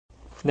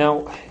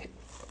Now,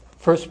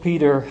 First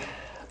Peter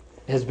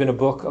has been a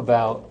book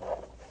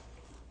about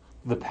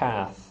the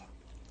path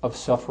of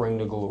suffering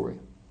to glory.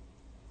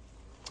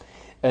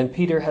 And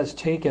Peter has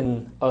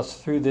taken us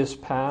through this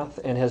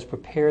path and has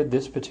prepared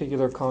this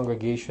particular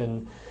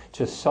congregation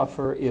to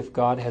suffer if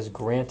God has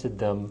granted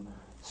them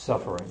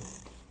suffering,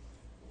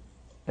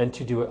 and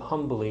to do it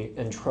humbly,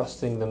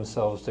 entrusting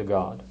themselves to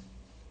God.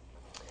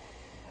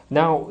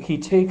 Now, he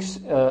takes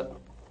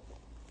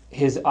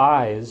his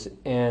eyes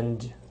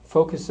and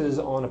focuses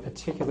on a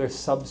particular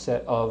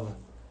subset of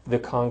the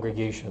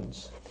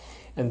congregations,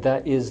 and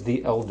that is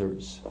the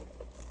elders.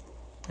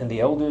 And the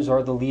elders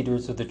are the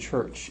leaders of the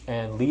church,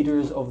 and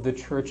leaders of the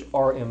church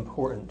are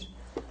important.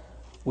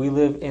 We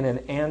live in an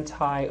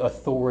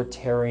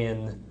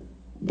anti-authoritarian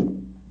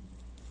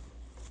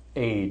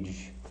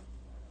age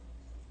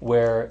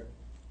where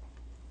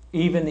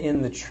even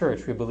in the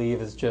church we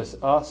believe it's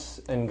just us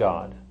and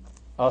God,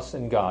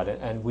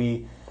 and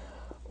we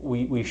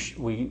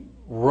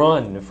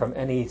run from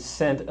any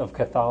scent of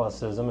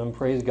Catholicism, and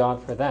praise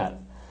God for that.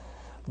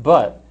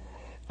 But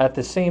at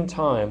the same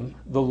time,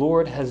 the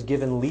Lord has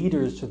given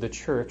leaders to the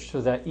church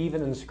so that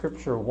even in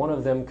Scripture, one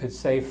of them could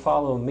say,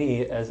 "Follow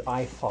me as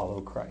I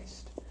follow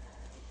Christ."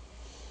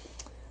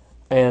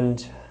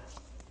 And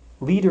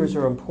leaders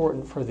are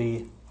important for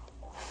the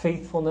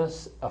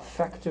faithfulness,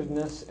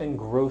 effectiveness, and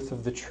growth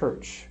of the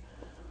church.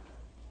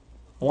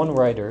 One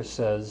writer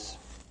says,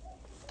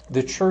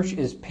 "The church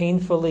is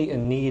painfully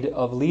in need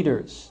of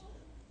leaders.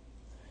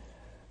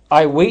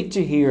 I wait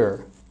to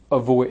hear a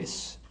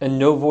voice, and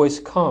no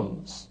voice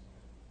comes.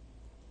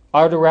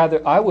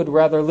 I would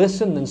rather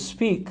listen than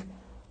speak,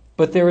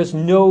 but there is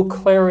no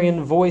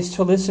clarion voice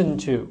to listen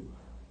to."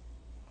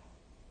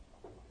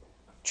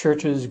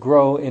 Churches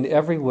grow in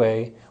every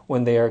way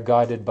when they are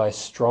guided by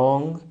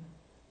strong,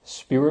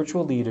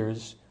 spiritual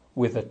leaders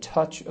with a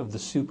touch of the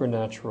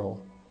supernatural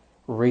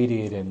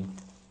radiating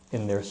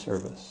in their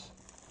service.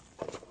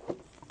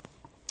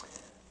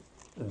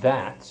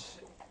 That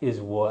is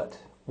what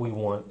we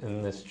want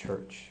in this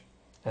church,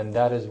 and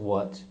that is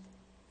what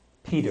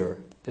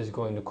Peter is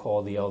going to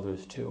call the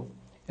elders to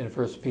in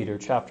 1 Peter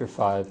chapter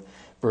 5,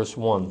 verse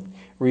 1.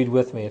 Read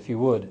with me if you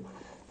would.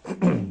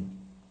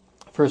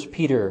 1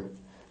 Peter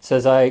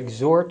says, "I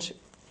exhort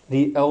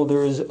the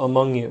elders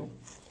among you,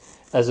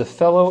 as a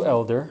fellow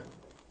elder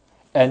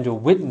and a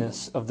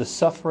witness of the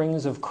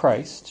sufferings of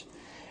Christ,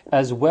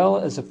 as well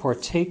as a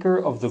partaker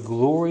of the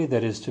glory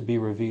that is to be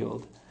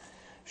revealed.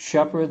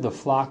 Shepherd the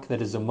flock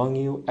that is among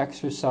you,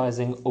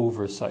 exercising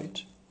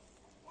oversight,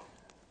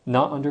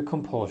 not under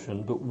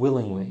compulsion, but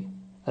willingly,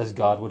 as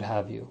God would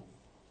have you,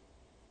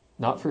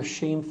 not for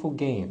shameful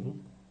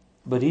gain,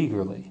 but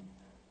eagerly,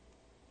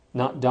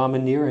 not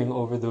domineering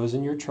over those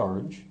in your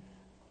charge,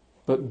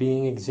 but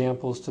being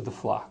examples to the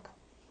flock.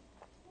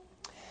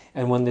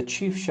 And when the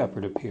chief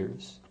shepherd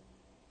appears,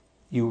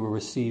 you will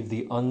receive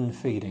the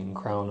unfading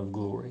crown of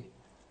glory.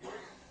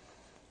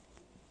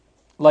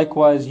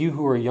 Likewise, you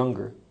who are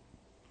younger,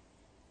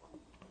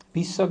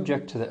 be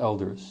subject to the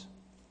elders.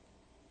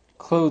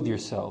 Clothe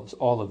yourselves,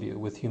 all of you,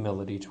 with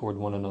humility toward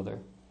one another.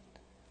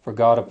 For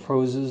God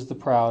opposes the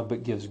proud,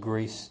 but gives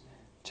grace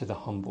to the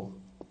humble."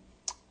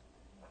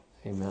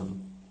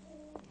 Amen.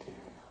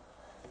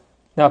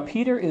 Now,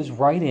 Peter is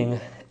writing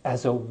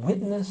as a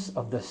witness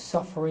of the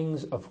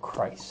sufferings of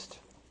Christ.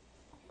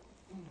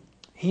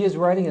 He is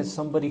writing as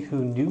somebody who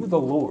knew the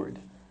Lord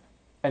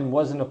and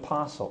was an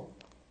apostle.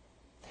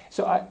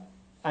 So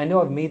I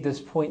know I've made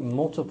this point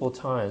multiple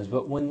times,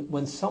 but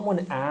when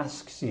someone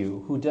asks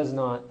you who does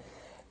not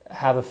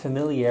have a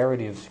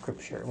familiarity of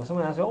Scripture, when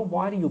someone asks, "Oh,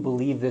 why do you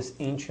believe this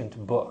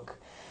ancient book?"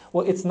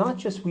 Well, it's not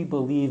just we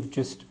believe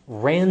just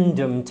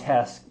random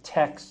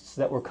texts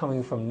that were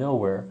coming from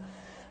nowhere.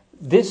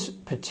 This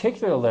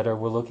particular letter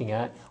we're looking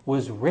at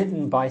was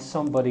written by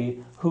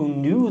somebody who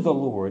knew the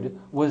Lord,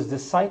 was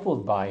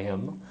discipled by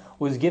him,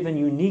 was given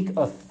unique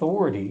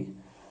authority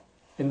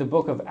in the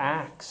book of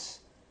Acts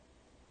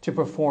to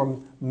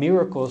perform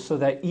miracles so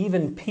that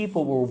even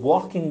people were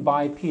walking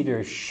by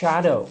Peter's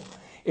shadow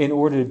in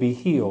order to be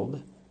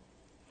healed.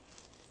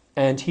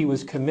 And he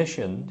was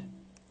commissioned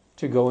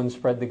to go and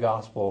spread the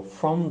gospel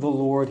from the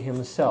Lord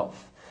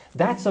himself.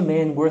 That's a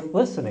man worth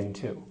listening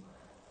to.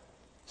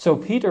 So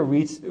Peter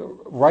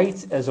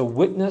writes as a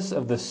witness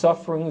of the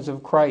sufferings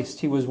of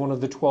Christ. He was one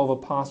of the 12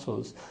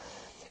 apostles.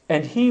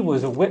 And he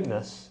was a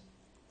witness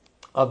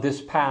of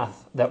this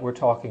path that we're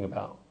talking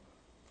about.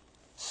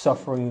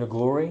 Suffering to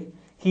glory.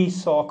 He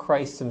saw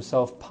Christ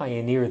himself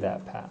pioneer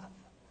that path.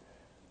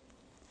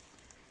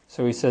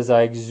 So he says,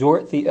 "I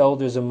exhort the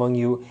elders among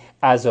you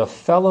as a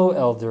fellow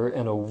elder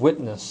and a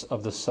witness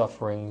of the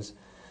sufferings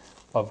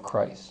of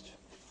Christ."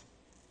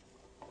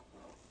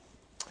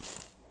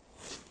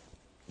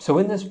 So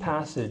in this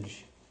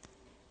passage,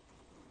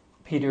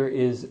 Peter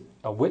is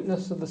a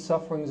witness of the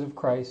sufferings of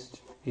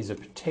Christ. He's a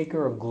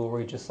partaker of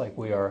glory just like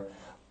we are,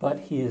 but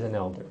he is an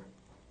elder.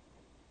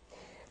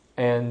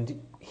 And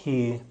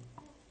he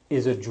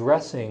is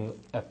addressing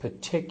a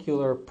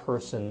particular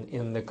person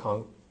in the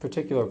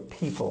particular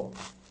people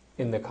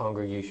in the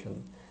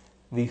congregation.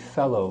 the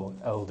fellow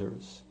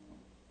elders.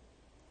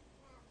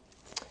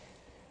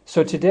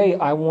 So today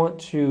I want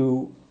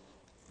to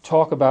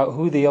talk about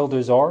who the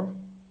elders are,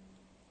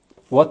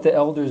 what the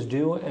elders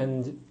do,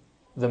 and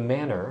the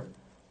manner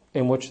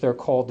in which they're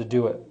called to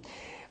do it.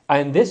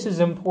 And this is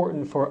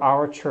important for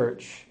our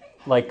church,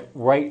 like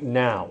right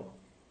now.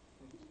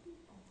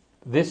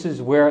 This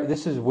is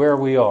where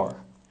we are.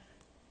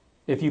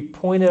 If you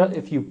point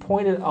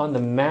it on the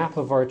map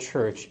of our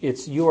church,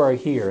 you are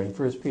here in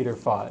 1 Peter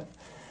 5,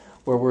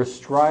 where we're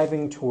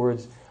striving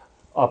towards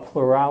a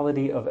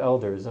plurality of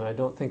elders. And I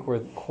don't think we're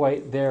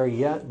quite there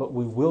yet, but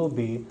we will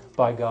be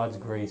by God's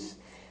grace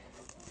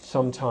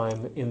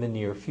sometime in the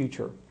near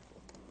future.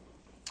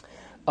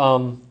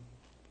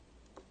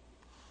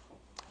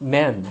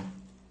 Men,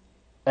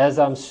 as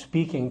I'm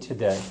speaking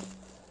today,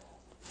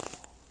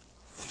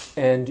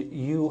 and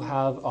you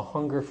have a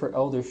hunger for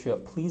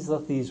eldership, please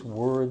let these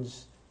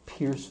words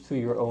pierce through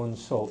your own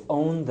soul.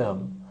 Own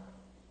them.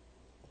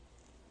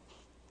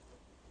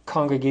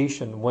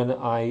 Congregation, when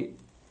I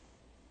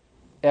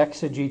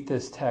exegete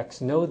this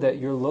text, know that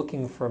you're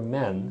looking for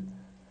men,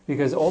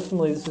 because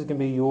ultimately this is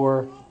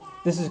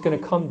going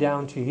to come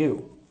down to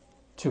you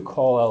to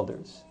call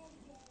elders.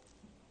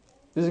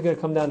 This is going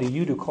to come down to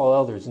you to call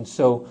elders. And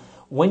so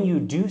when you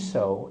do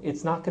so,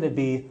 it's not going to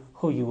be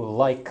who you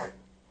like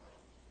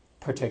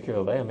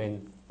particularly. I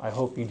mean, I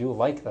hope you do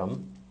like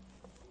them.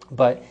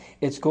 But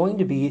it's going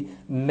to be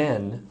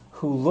men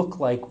who look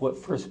like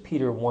what 1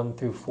 Peter 1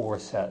 through 4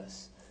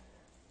 says.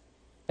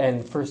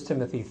 And 1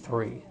 Timothy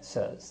 3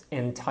 says.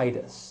 And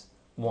Titus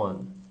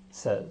 1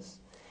 says.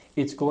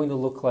 It's going to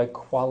look like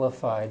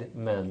qualified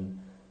men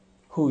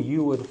who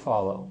you would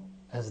follow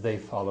as they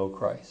follow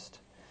Christ.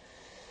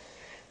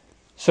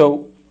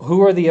 So,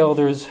 who are the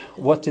elders?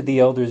 What did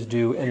the elders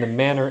do? And the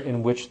manner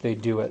in which they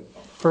do it.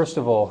 First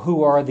of all,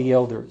 who are the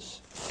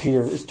elders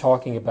Peter is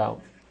talking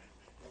about?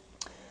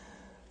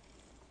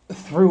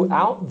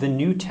 Throughout the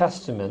New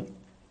Testament,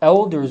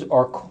 elders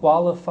are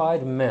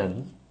qualified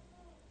men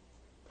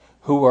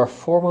who are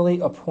formally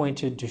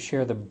appointed to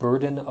share the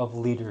burden of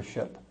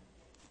leadership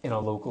in a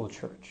local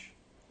church.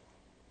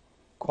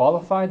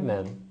 Qualified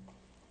men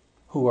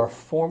who are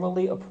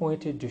formally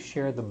appointed to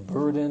share the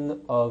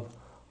burden of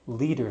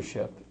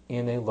leadership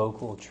in a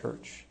local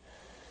church.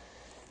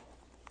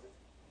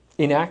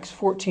 In Acts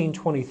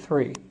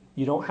 14:23,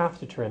 you don't have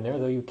to turn there,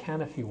 though you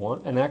can if you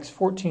want. In Acts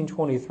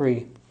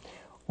 14:23,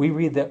 we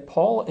read that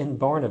Paul and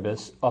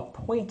Barnabas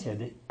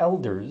appointed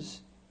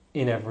elders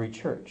in every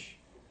church.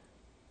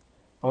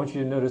 I want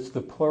you to notice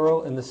the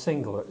plural and the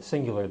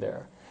singular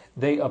there.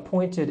 They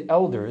appointed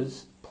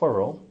elders,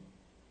 plural,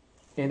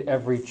 in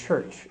every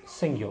church,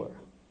 singular.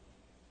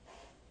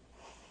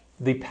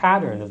 The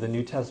pattern of the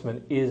New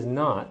Testament is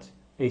not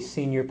a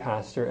senior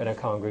pastor in a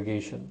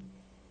congregation.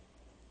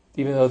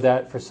 Even though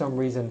that, for some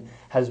reason,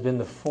 has been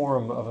the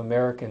form of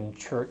American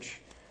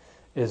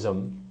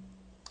churchism,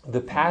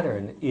 the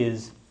pattern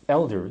is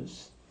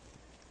elders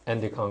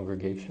and a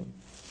congregation.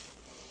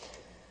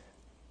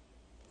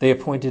 They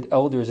appointed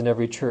elders in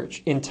every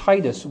church. In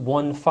Titus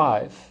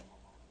 1:5,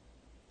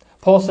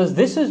 Paul says,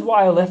 "This is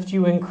why I left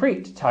you in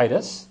Crete,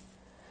 Titus,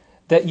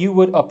 that you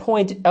would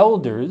appoint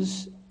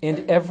elders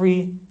in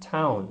every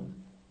town,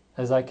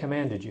 as I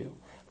commanded you."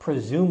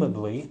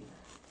 Presumably,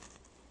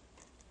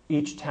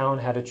 each town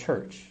had a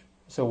church.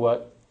 So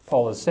what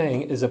Paul is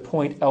saying is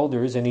appoint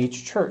elders in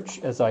each church,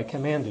 as I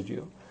commanded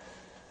you.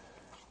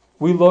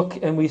 We look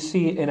and we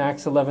see in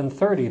Acts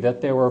 11:30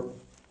 that there were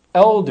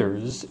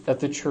elders at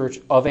the church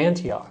of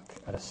Antioch.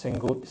 At a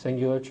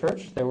singular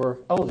church, there were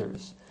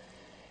elders.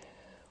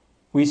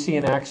 We see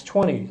in Acts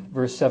 20,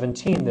 verse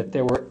 17, that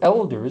there were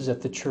elders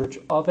at the church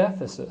of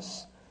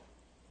Ephesus.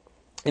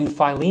 In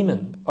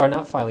Philippians,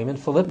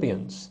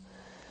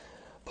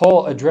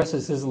 Paul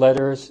addresses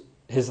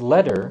his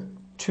letter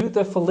to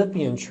the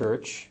Philippian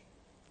church,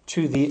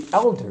 to the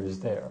elders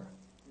there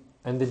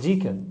and the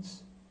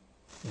deacons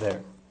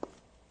there.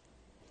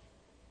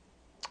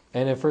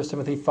 And in 1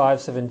 Timothy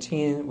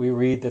 5:17, we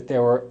read that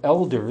there were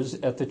elders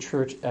at the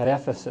church at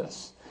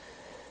Ephesus.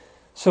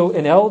 So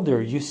an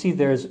elder, you see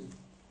there's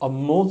a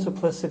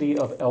multiplicity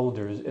of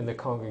elders in the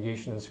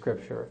congregation in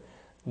Scripture.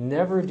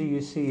 Never do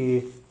you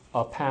see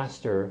a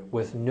pastor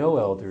with no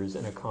elders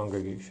in a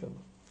congregation.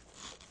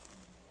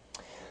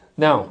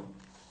 Now,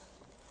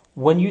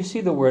 when you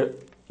see the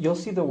word, you'll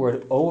see the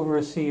word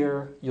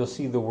overseer, you'll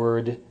see the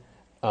word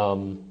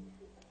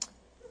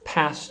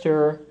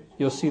pastor,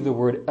 you'll see the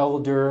word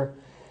elder.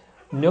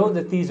 Know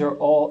that these are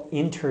all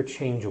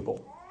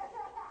interchangeable,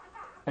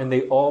 and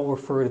they all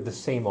refer to the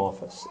same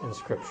office in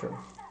Scripture.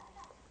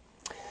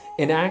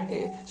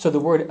 So the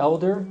word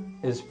elder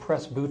is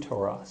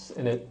presbyteros,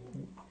 and it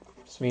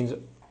means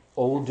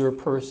older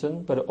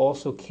person, but it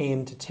also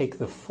came to take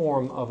the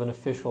form of an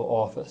official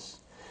office.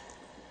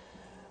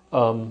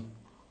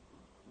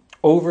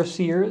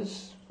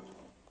 Overseers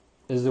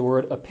is the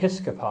word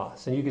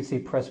episkopos, and you can see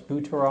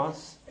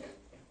presbyteros,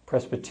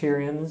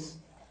 Presbyterians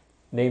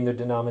name their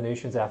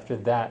denominations after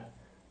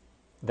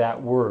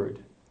that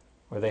word,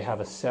 where they have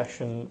a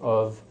session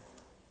of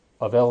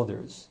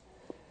elders.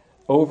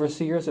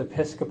 Overseers,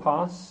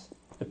 episkopos.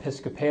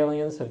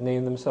 Episcopalians have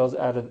named themselves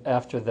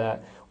after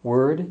that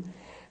word.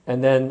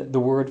 And then the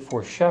word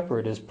for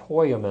shepherd is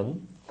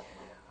poimen,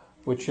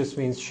 which just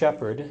means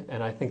shepherd,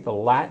 and I think the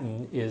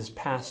Latin is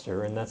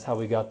pastor, and that's how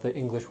we got the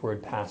English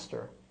word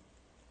pastor.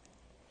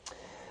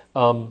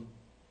 In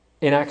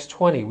Acts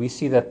 20, we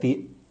see that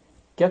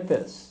get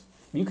this,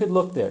 you could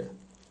look there.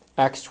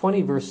 Acts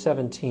 20, verse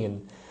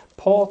 17,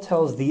 Paul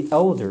tells the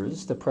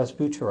elders, the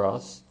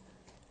presbyteros,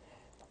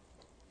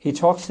 he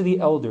talks to the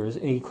elders,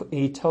 and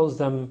he tells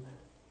them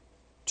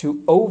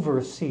to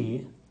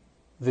oversee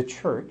the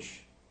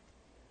church.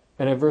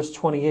 And in verse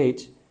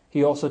 28,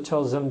 he also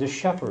tells them to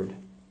shepherd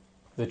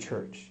the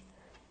church.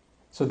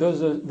 So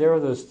there are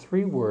those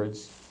three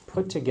words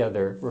put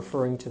together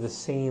referring to the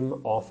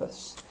same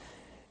office.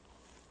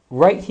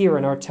 Right here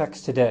in our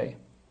text today,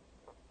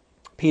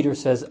 Peter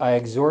says, I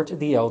exhort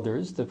the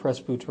elders, the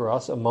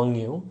presbyteros among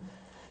you,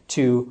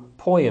 to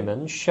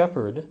poimen,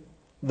 shepherd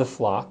the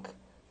flock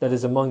that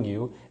is among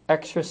you,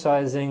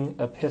 exercising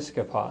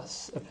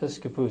episkopos,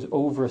 episkopos,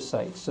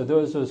 oversight. So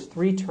those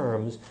three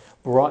terms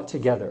brought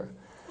together.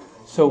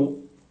 So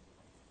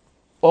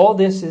all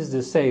this is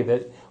to say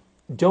that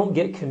don't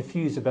get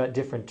confused about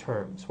different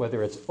terms,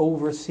 whether it's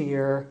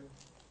overseer,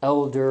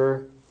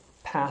 elder,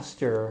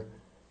 pastor.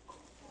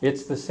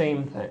 It's the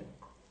same thing.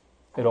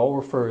 It all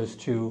refers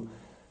to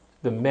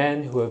the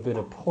men who have been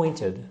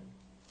appointed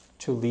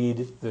to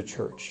lead the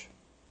church.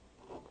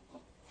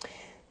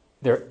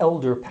 They're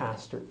elder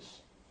pastors.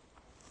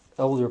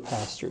 Elder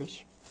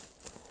pastors.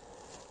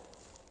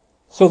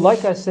 So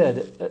like I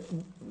said,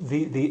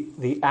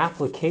 the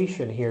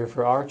application here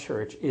for our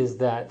church is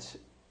that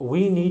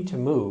we need to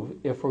move,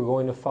 if we're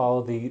going to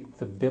follow the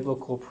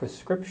biblical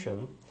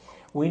prescription,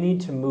 we need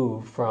to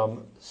move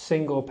from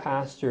single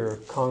pastor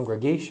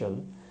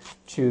congregation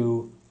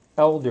to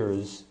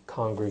elders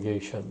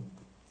congregation.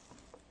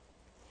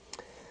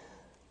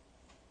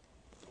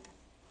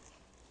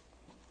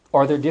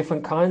 Are there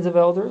different kinds of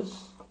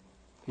elders?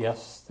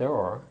 Yes, there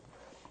are.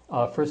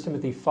 1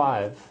 Timothy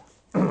 5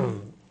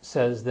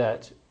 says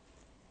that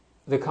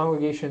the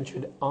congregation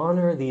should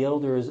honor the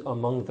elders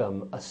among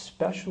them,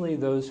 especially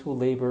those who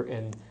labor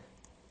in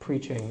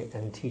preaching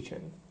and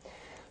teaching.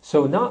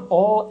 So not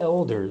all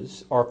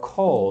elders are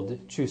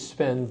called to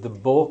spend the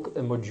bulk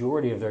and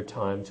majority of their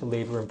time to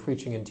labor in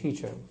preaching and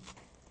teaching.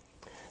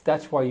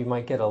 That's why you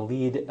might get a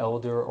lead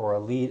elder or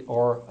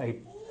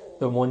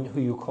the one who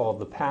you call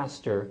the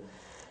pastor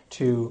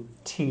to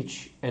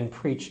teach and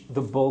preach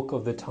the bulk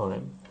of the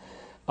time.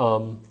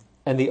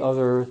 And the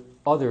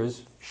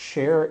others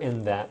share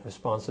in that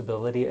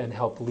responsibility and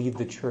help lead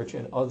the church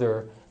in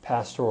other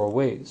pastoral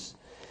ways.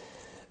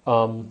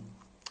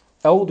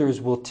 Elders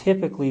will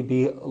typically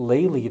be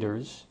lay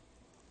leaders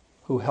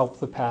who help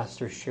the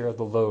pastor share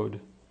the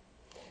load,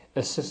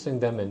 assisting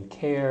them in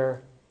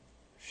care,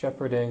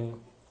 shepherding,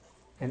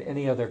 and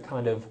any other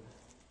kind of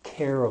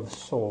care of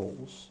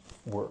souls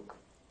work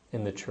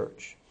in the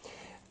church.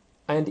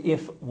 And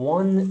if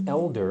one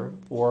elder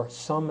or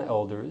some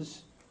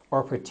elders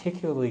are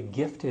particularly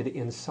gifted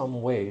in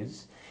some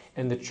ways,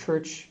 and the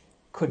church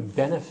could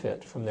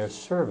benefit from their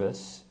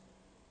service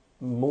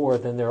more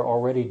than they're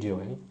already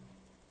doing,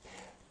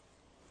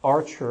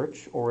 our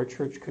church or a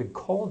church could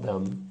call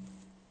them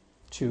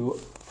to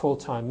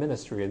full-time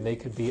ministry, and they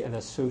could be an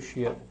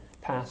associate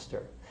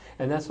pastor.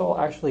 And that's all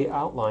actually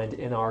outlined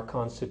in our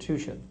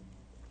Constitution.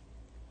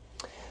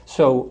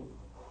 So,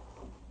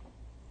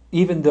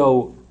 even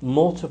though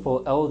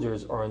multiple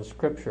elders are in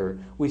Scripture,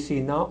 we see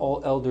not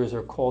all elders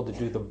are called to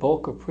do the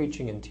bulk of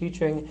preaching and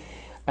teaching,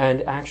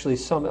 and actually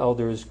some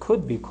elders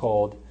could be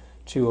called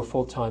to a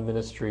full-time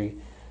ministry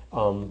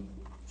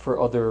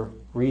for other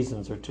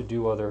reasons or to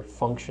do other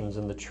functions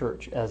in the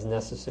church as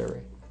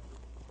necessary.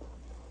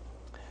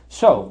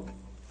 So,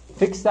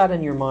 fix that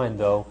in your mind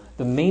though.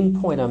 The main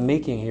point I'm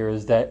making here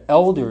is that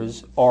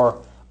elders are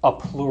a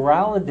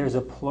plurality. There's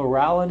a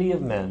plurality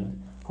of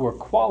men who are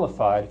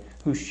qualified,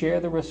 who share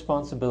the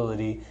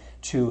responsibility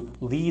to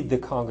lead the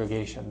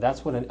congregation.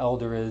 That's what an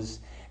elder is,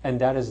 and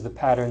that is the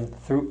pattern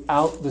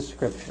throughout the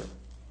Scripture.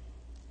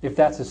 If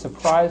that's a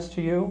surprise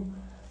to you,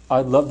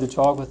 I'd love to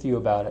talk with you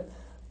about it.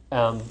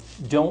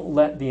 Don't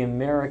let the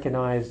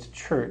Americanized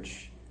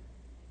church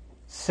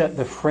set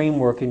the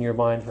framework in your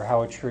mind for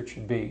how a church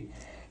should be.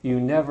 You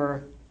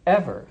never,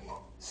 ever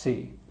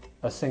see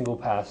a single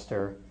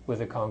pastor with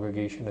a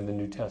congregation in the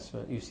New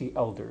Testament. You see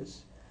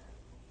elders.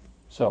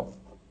 So,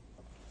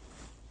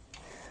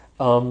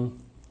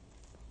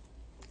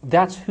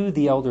 that's who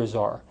the elders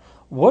are.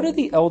 What are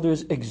the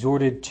elders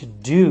exhorted to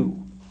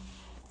do?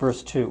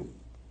 Verse 2.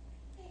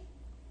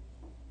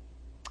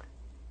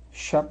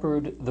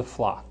 Shepherd the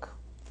flock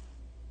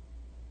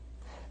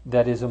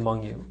that is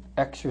among you,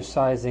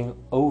 exercising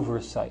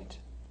oversight,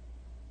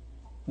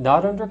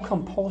 not under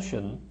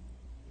compulsion,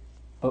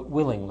 but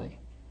willingly,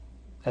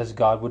 as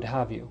God would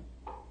have you,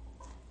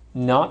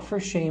 not for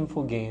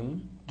shameful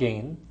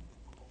gain,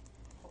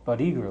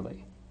 but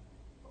eagerly,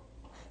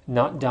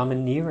 not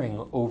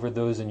domineering over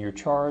those in your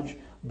charge,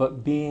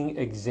 but being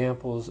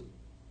examples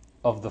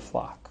of the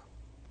flock.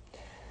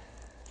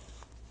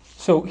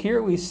 So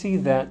here we see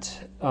that,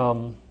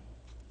 let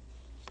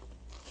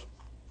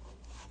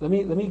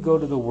me go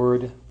to the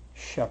word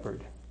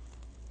shepherd.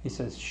 He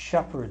says,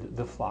 shepherd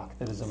the flock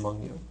that is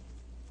among you.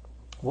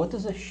 What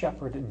does a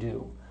shepherd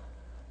do?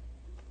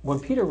 When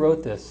Peter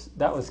wrote this,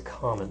 that was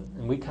common,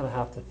 and we kind of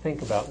have to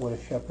think about what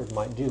a shepherd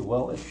might do.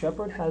 Well, a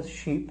shepherd has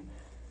sheep,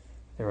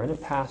 they're in a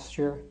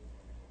pasture,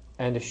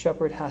 and a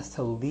shepherd has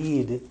to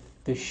lead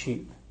the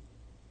sheep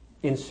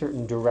in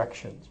certain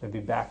directions,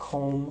 maybe back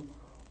home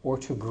or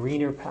to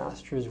greener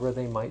pastures where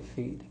they might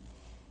feed.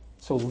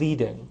 So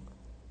leading.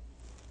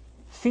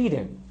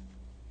 Feeding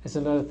is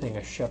another thing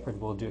a shepherd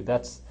will do.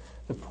 That's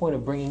the point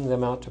of bringing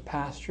them out to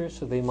pasture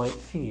so they might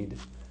feed.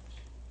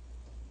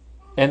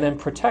 And then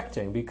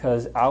protecting,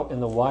 because out in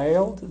the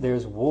wild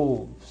there's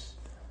wolves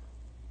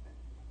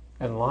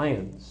and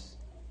lions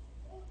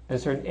and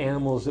certain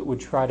animals that would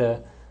try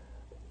to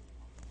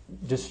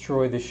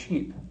destroy the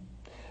sheep.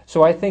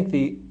 So I think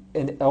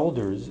an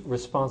elder's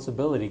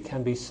responsibility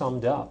can be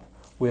summed up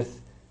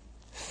with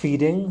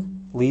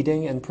feeding,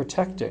 leading, and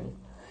protecting.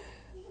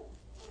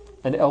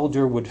 An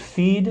elder would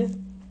feed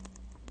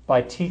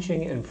by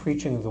teaching and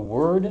preaching the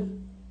word,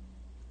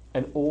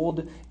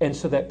 and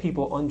so that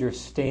people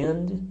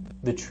understand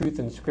the truth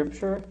in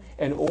Scripture.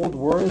 An old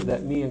word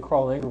that me and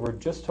Carl Anger were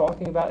just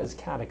talking about is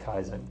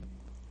catechizing.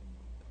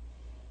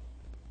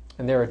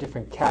 And there are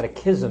different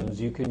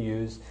catechisms you can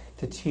use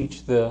to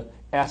teach the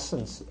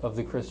essence of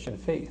the Christian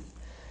faith.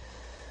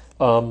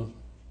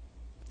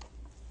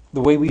 The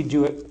way we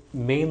do it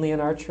mainly in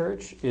our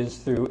church is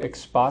through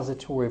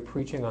expository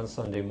preaching on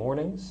Sunday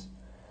mornings.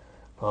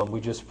 We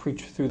just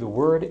preach through the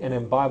Word, and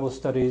in Bible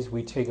studies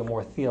we take a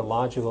more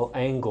theological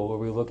angle where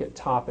we look at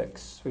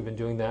topics. We've been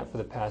doing that for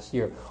the past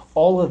year.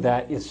 All of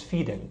that is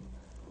feeding.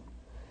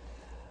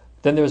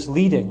 Then there's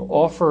leading,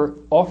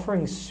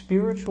 offering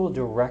spiritual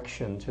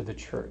direction to the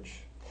church.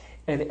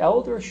 An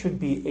elder should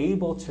be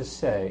able to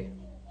say,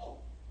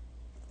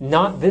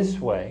 not this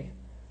way,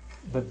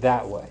 but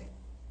that way.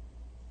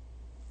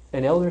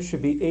 An elder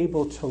should be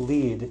able to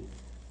lead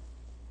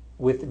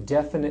with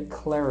definite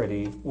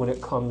clarity when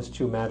it comes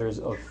to matters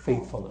of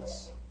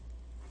faithfulness.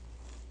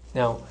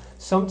 Now,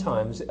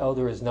 sometimes the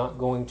elder is not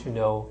going to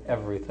know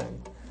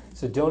everything.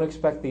 So don't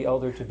expect the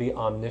elder to be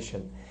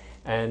omniscient.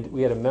 And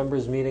we had a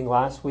members meeting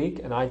last week,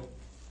 and I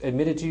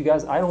admitted to you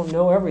guys, I don't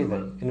know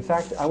everything. In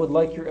fact, I would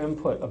like your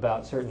input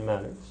about certain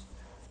matters.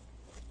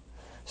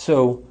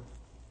 So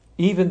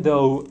even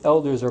though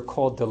elders are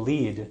called to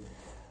lead,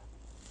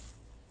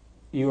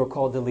 you are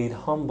called to lead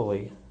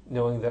humbly,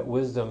 knowing that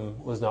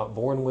wisdom was not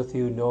born with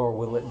you, nor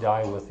will it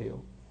die with you.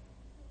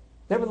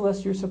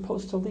 Nevertheless, you're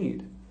supposed to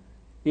lead.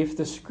 If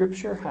the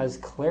Scripture has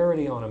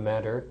clarity on a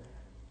matter,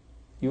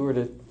 you are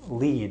to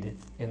lead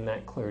in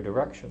that clear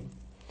direction.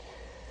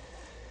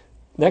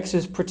 Next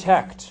is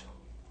protect.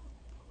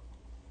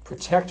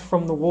 Protect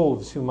from the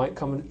wolves who might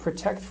come, and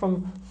protect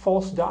from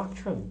false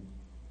doctrine,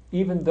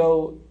 even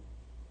though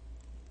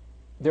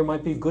there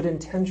might be good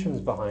intentions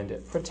behind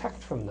it.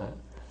 Protect from that.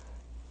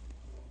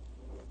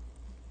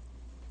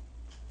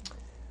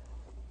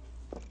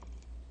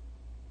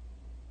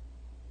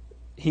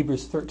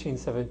 Hebrews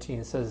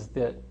 13:17 says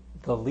that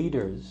the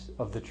leaders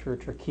of the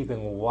church are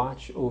keeping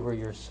watch over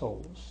your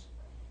souls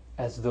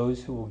as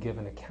those who will give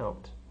an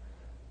account.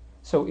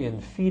 So in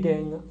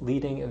feeding,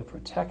 leading, and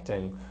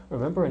protecting,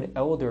 remember an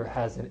elder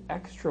has an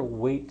extra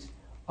weight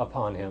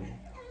upon him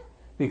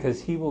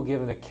because he will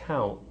give an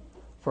account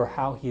for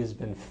how he has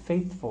been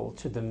faithful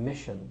to the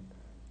mission,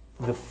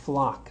 the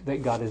flock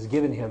that God has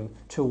given him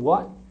to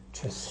what?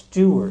 To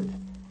steward.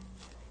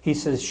 He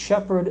says,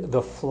 shepherd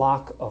the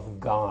flock of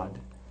God.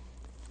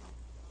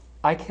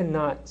 I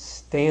cannot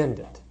stand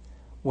it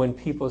when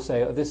people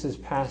say, oh, this is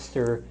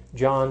Pastor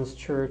John's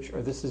church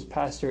or this is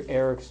Pastor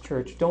Eric's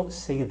church. Don't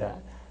say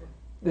that.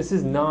 This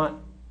is not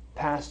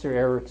Pastor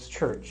Eric's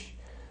church.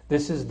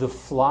 This is the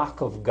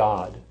flock of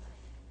God.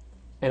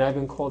 And I've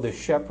been called to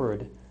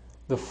shepherd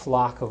the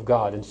flock of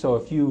God. And so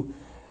if you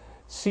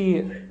see,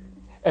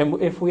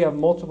 and if we have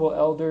multiple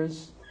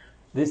elders,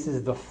 this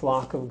is the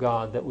flock of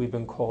God that we've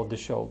been called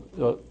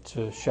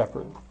to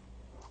shepherd.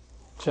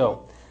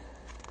 So,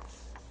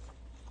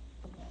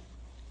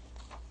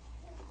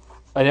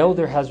 an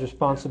elder has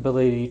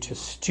responsibility to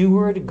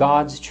steward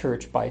God's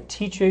church by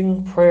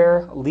teaching,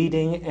 prayer,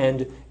 leading,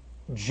 and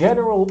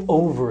general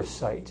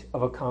oversight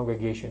of a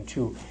congregation,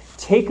 to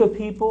take a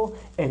people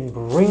and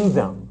bring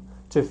them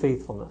to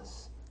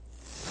faithfulness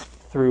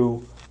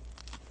through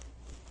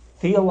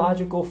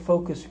theological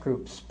focus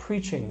groups,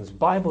 preachings,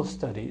 Bible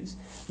studies,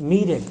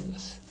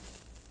 meetings,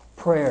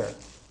 prayer.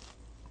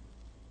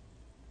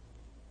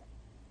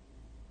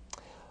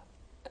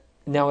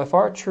 Now, if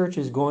our church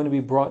is going to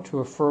be brought to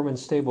a firm and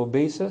stable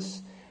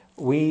basis,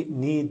 we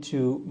need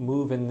to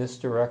move in this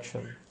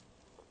direction.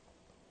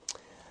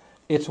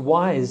 It's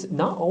wise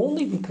not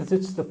only because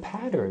it's the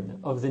pattern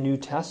of the New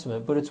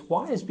Testament, but it's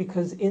wise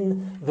because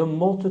in the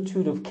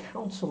multitude of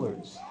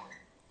counselors,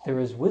 there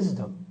is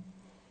wisdom,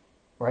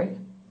 right?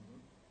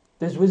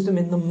 There's wisdom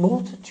in the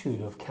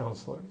multitude of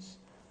counselors.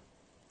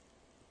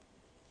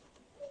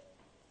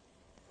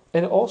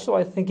 And also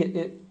I think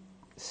it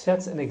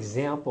sets an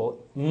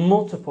example,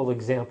 multiple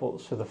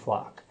examples for the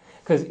flock.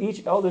 Because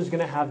each elder is going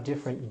to have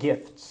different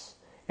gifts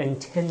and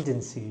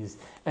tendencies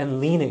and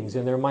leanings.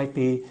 And there might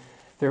be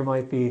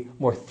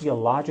more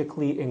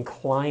theologically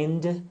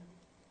inclined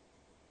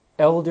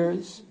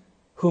elders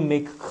who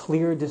make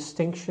clear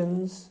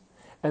distinctions.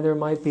 And there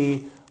might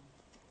be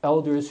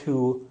elders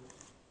who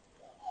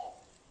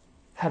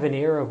have an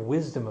air of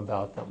wisdom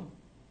about them.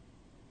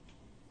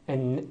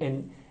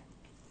 And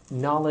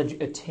knowledge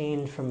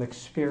attained from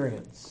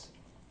experience.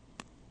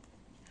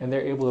 And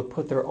they're able to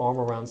put their arm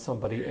around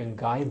somebody and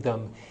guide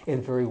them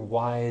in very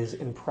wise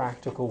and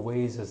practical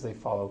ways as they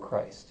follow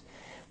Christ.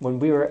 When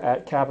we were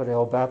at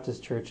Capitol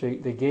Baptist Church, they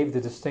gave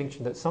the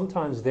distinction that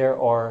sometimes there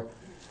are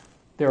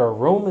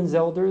Romans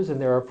elders and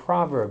there are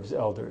Proverbs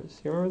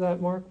elders. You remember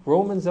that, Mark?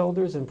 Romans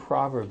elders and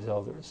Proverbs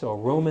elders. So a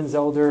Romans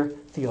elder,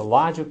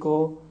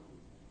 theological,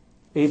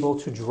 able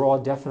to draw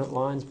definite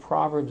lines.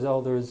 Proverbs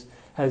elders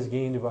has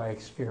gained by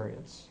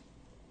experience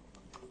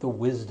the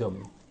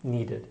wisdom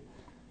needed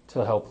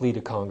to help lead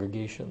a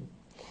congregation.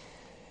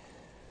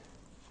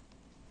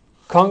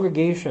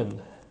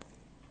 Congregation,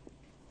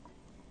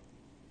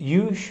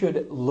 you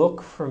should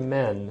look for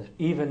men,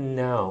 even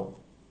now,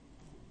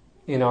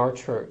 in our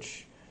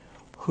church,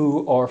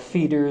 who are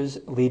feeders,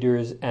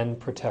 leaders, and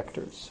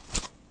protectors.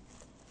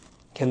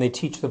 Can they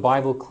teach the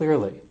Bible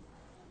clearly?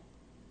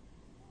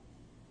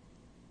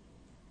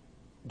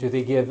 Do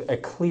they give a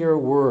clear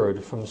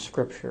word from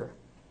Scripture?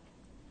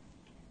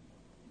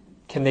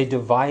 Can they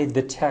divide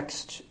the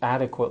text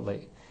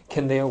adequately?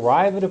 Can they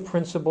arrive at a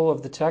principle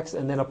of the text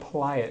and then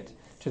apply it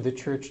to the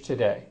church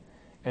today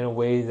in a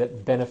way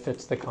that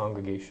benefits the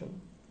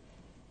congregation?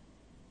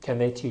 Can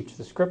they teach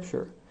the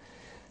Scripture?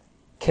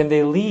 Can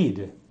they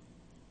lead?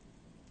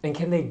 And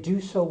can they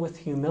do so with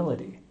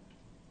humility?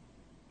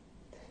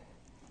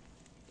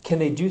 Can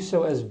they do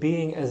so as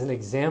being as an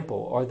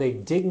example? Are they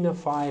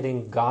dignified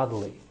and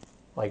godly,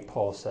 like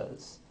Paul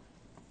says?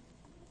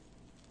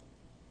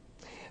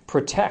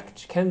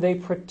 Protect. Can they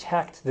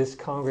protect this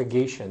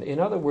congregation? In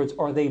other words,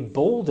 are they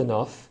bold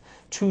enough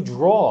to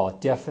draw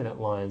definite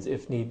lines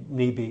if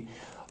need be?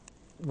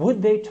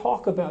 Would they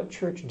talk about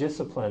church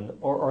discipline,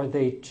 or are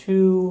they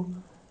too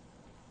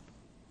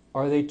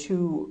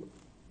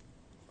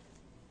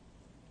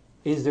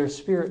is their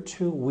spirit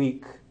too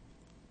weak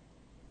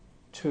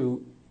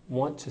to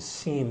want to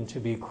seem to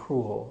be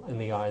cruel in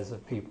the eyes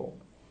of people?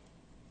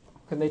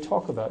 Can they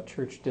talk about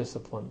church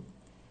discipline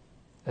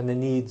and the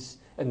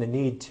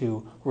need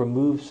to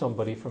remove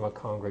somebody from a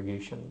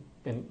congregation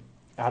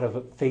out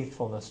of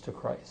faithfulness to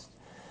Christ?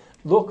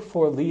 Look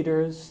for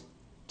leaders,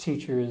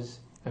 teachers,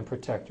 and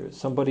protectors.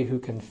 Somebody who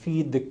can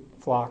feed the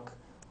flock,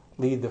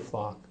 lead the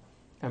flock,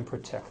 and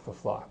protect the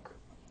flock.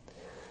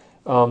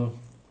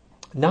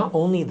 Not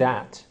only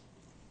that,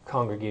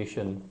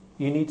 congregation,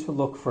 you need to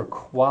look for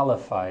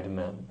qualified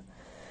men.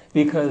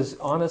 Because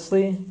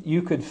honestly,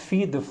 you could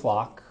feed the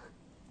flock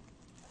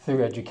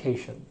through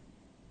education.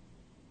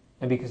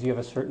 And because you have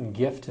a certain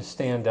gift to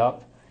stand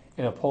up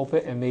in a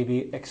pulpit and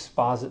maybe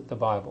exposit the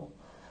Bible,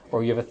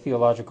 or you have a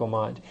theological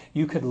mind.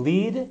 You could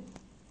lead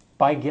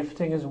by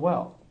gifting as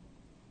well.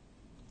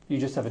 You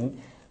just have a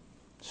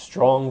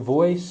strong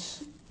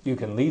voice. You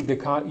can lead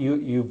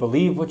you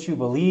believe what you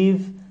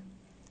believe.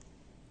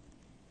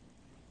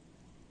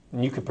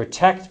 And you could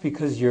protect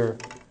because you're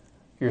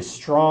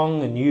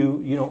strong and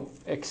you don't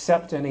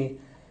accept any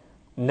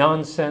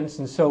nonsense.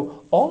 And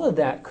so all of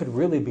that could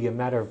really be a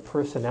matter of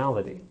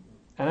personality.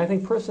 And I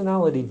think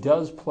personality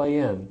does play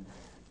in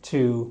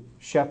to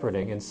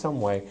shepherding in some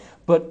way.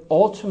 But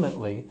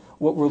ultimately,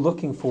 what we're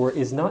looking for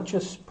is not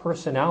just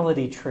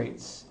personality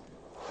traits.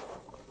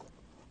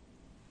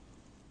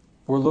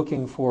 We're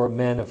looking for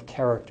men of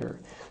character.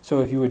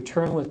 So if you would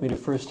turn with me to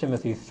 1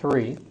 Timothy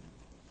 3.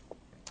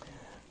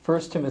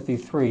 1 Timothy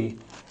 3,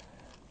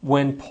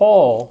 when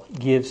Paul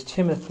gives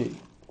Timothy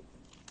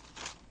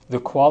the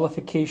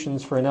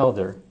qualifications for an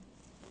elder,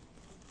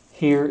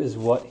 here is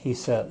what he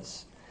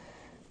says.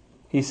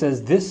 He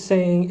says, "This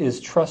saying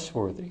is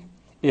trustworthy.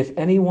 If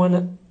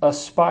anyone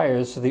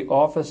aspires to the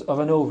office of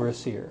an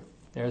overseer,"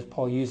 there's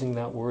Paul using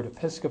that word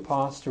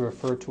episkopos to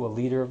refer to a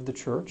leader of the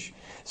church,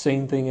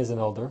 same thing as an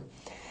elder,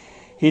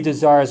 "he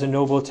desires a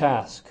noble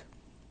task.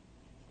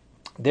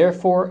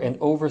 Therefore, an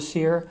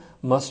overseer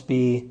must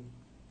be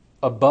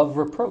above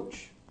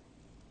reproach."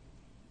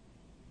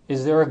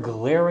 Is there a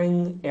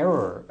glaring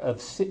error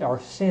of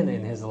sin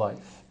in his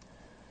life?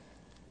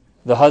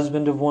 "The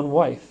husband of one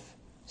wife,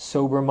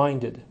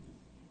 sober-minded,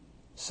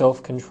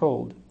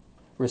 self-controlled,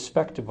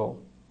 respectable,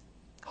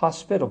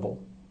 hospitable,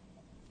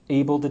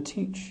 able to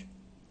teach,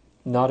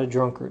 not a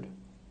drunkard,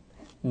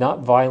 not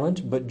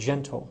violent but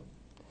gentle,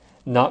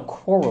 not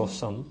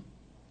quarrelsome,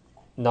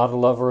 not a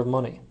lover of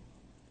money.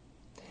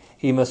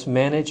 He must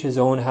manage his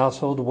own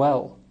household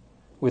well,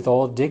 with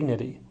all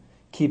dignity,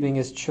 keeping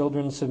his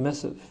children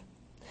submissive.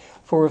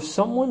 For if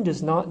someone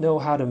does not know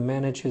how to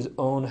manage his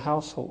own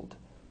household,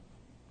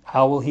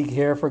 how will he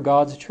care for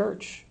God's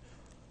church?"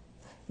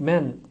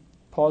 Men,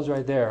 pause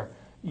right there.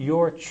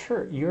 Your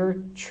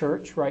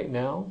church right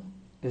now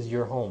is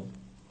your home.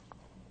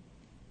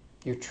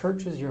 Your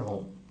church is your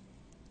home.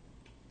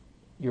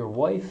 Your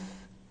wife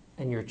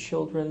and your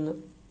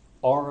children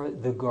are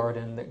the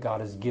garden that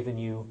God has given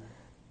you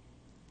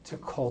to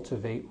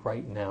cultivate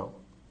right now.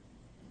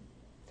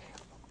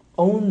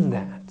 Own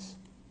that.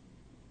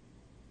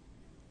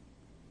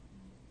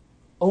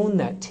 Own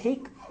that.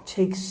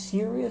 Take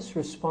serious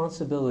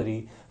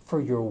responsibility for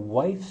your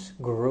wife's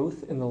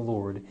growth in the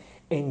Lord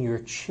and your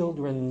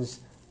children's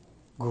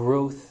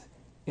growth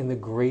in the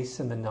grace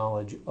and the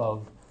knowledge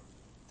of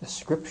the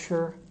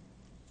Scripture,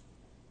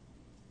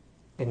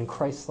 in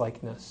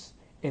Christ-likeness,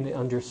 in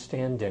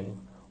understanding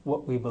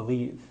what we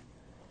believe.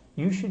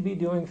 You should be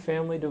doing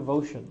family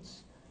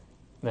devotions.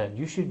 Men,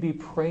 you should be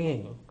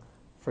praying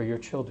for your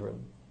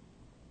children.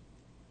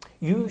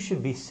 You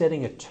should be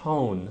setting a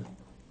tone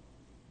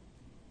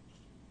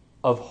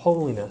of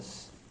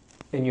holiness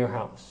in your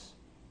house.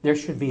 There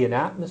should be an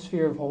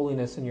atmosphere of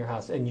holiness in your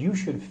house, and you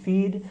should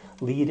feed,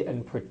 lead,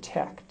 and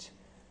protect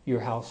your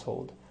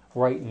household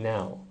right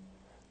now,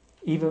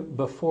 even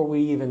before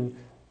we even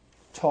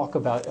talk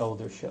about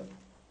eldership.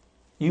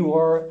 You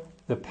are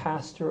the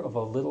pastor of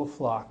a little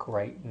flock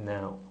right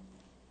now.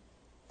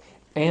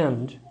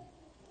 And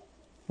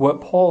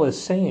what Paul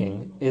is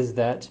saying is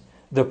that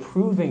the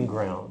proving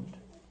ground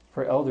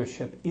for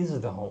eldership is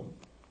the home.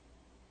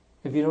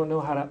 If you don't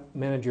know how to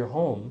manage your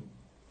home,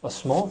 a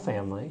small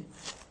family,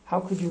 how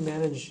could you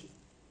manage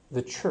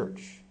the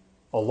church,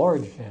 a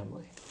large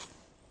family?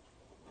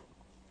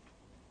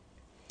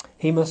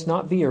 He must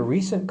not be a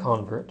recent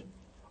convert,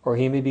 or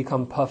he may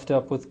become puffed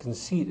up with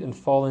conceit and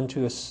fall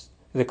into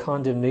the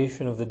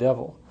condemnation of the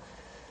devil.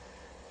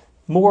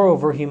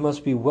 Moreover, he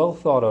must be well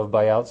thought of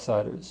by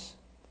outsiders,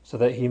 so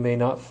that he may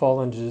not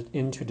fall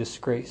into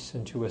disgrace,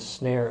 into a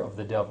snare of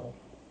the devil.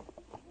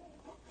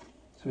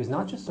 So he's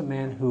not just a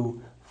man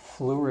who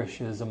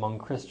flourishes among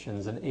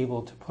Christians and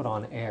able to put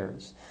on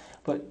airs,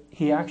 but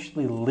he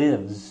actually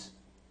lives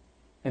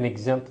an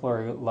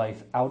exemplary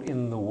life out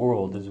in the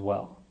world as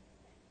well.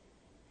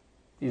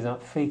 He's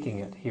not faking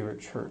it here at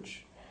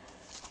church.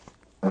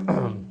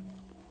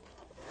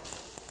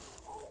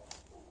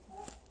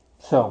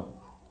 So,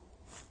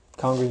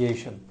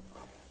 congregation,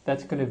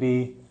 that's going to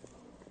be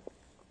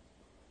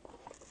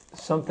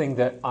something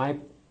that I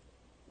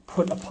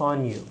put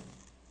upon you,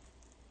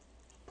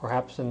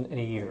 perhaps in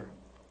a year,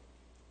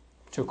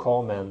 to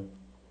call men.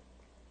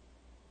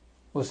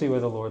 We'll see where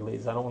the Lord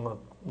leads. I don't want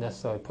to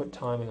necessarily put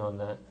timing on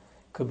that.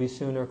 Could be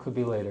sooner, could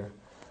be later.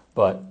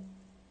 But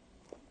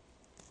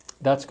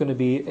that's going to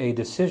be a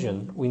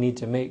decision we need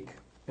to make.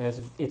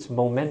 And it's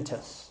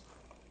momentous.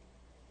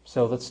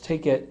 So let's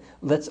take it.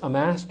 I'm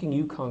asking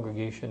you,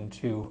 congregation,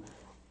 to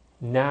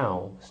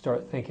now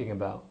start thinking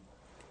about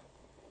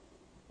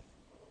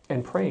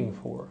and praying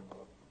for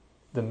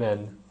the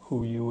men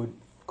who you would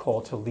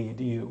call to lead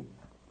you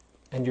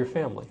and your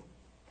family.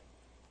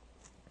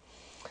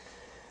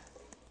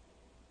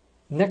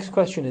 Next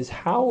question is,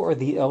 how are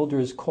the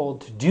elders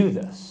called to do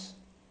this?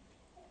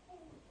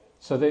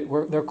 So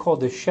they're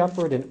called to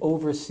shepherd and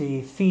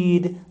oversee,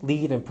 feed,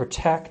 lead, and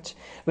protect.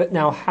 But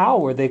now,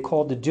 how are they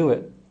called to do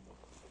it?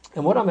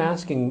 And what I'm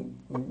asking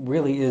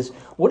really is,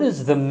 what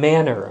is the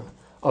manner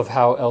of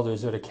how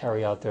elders are to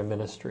carry out their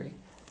ministry?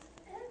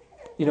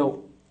 You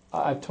know,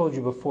 I've told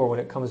you before, when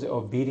it comes to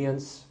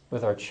obedience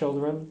with our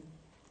children,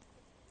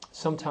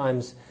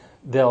 sometimes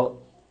we'll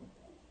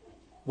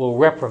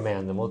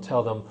reprimand them. We'll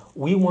tell them,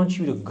 we want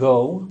you to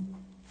go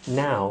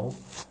now,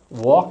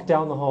 walk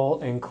down the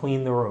hall and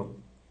clean the room.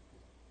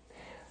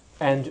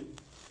 And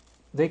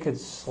they could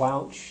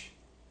slouch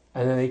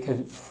and then they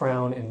could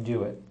frown and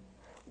do it.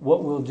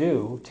 What we'll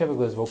do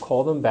typically is we'll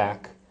call them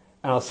back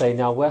and I'll say,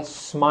 now Wes,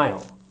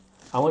 smile.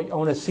 I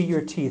want to see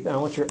your teeth and I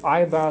want your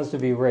eyebrows to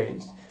be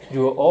raised.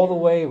 Do it all the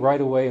way, right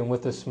away, and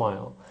with a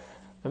smile.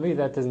 Now, maybe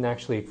that doesn't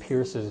actually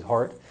pierce his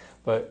heart,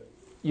 but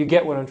you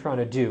get what I'm trying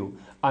to do.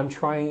 I'm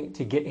trying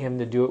to get him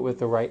to do it with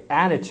the right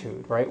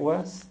attitude, right,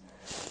 Wes?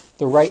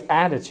 The right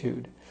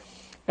attitude.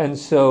 And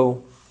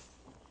so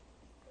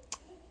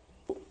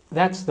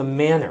that's the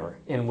manner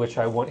in which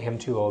I want him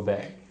to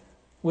obey,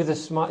 with a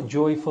smile,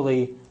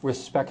 joyfully,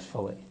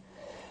 respectfully.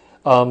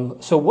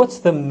 So what's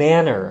the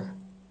manner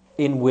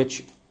in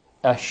which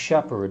a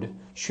shepherd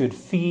should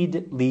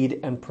feed, lead,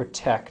 and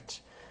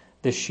protect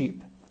the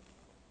sheep?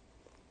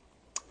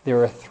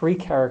 There are 3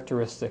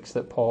 characteristics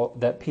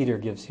that Peter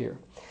gives here.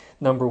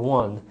 Number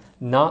 1,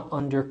 not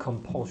under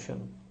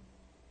compulsion,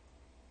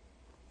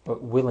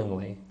 but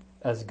willingly,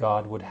 as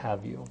God would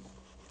have you.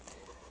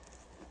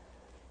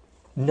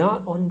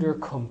 Not under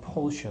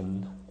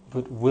compulsion,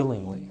 but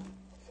willingly.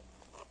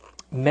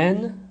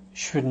 Men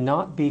should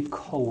not be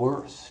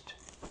coerced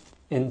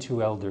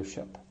into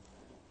eldership.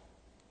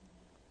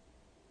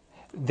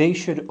 They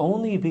should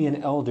only be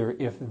an elder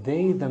if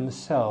they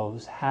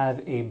themselves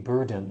have a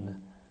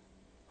burden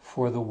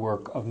for the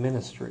work of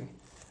ministry.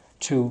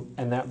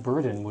 And that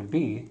burden would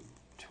be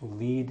to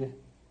lead,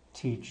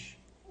 teach,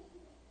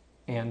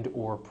 and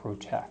or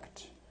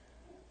protect.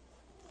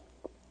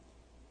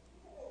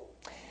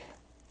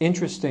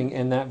 Interesting,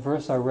 in that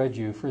verse I read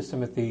you, 1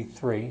 Timothy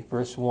 3,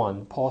 verse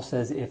 1, Paul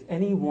says, if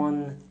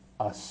anyone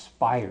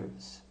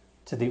aspires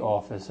to the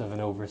office of an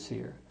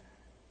overseer,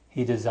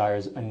 he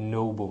desires a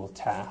noble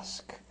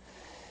task.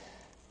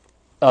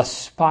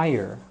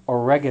 Aspire, or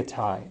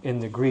regatai in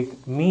the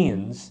Greek,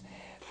 means,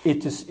 it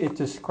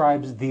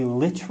describes the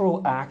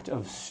literal act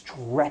of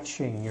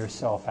stretching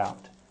yourself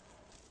out.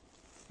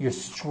 You're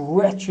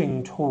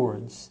stretching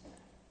towards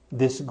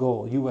this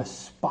goal. You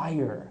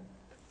aspire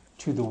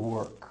to the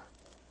work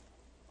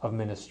of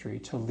ministry,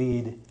 to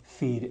lead,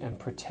 feed, and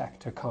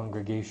protect a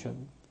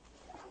congregation.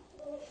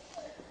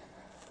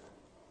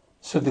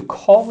 So the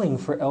calling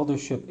for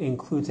eldership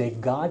includes a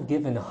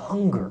God-given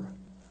hunger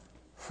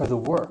for the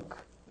work.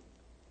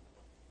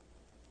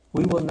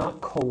 We will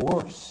not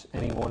coerce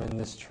anyone in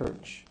this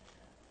church.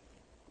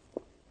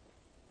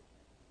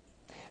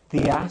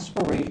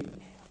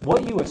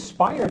 What you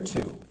aspire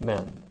to,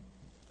 men,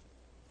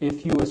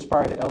 if you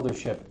aspire to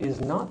eldership, is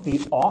not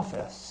the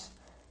office,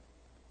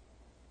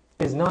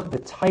 is not the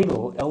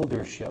title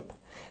eldership.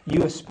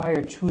 You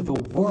aspire to the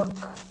work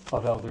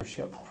of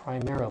eldership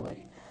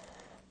primarily.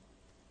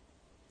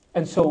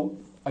 And so,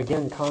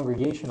 again,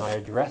 congregation, I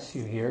address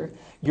you here.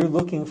 You're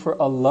looking for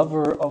a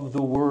lover of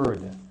the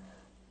word,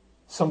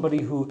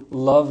 somebody who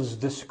loves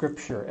the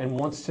scripture and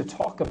wants to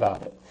talk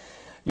about it.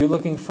 You're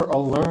looking for a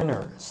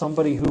learner,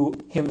 somebody who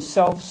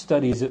himself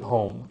studies at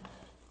home,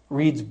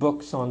 reads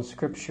books on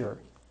scripture,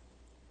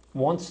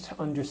 wants to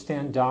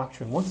understand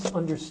doctrine, wants to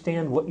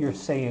understand what you're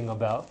saying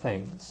about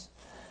things,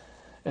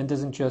 and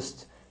doesn't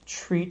just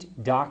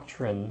treat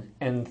doctrine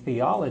and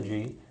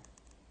theology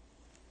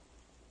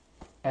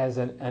as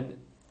an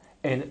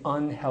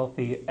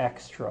unhealthy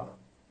extra,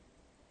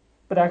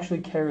 but actually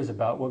cares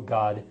about what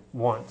God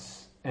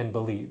wants and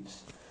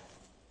believes.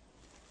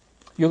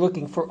 You're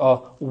looking for a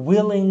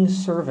willing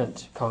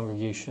servant,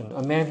 congregation,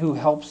 a man who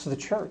helps the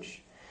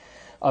church,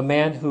 a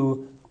man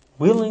who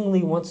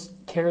willingly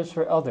cares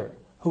for others,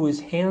 who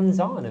is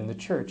hands-on in the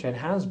church and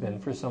has been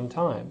for some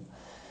time.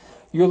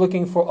 You're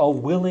looking for a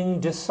willing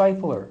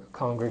discipler,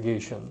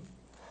 congregation,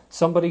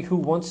 somebody who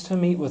wants to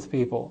meet with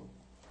people,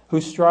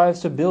 who strives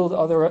to build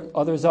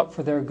others up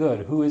for their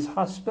good, who is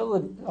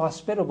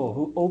hospitable,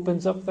 who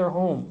opens up their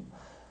home.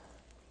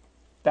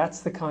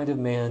 That's the kind of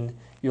man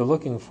you're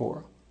looking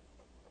for.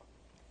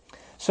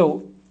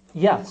 So,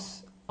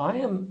 yes, I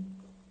am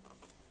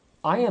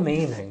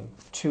aiming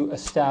to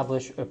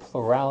establish a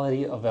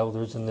plurality of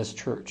elders in this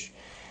church.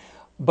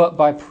 But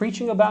by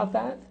preaching about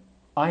that,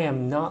 I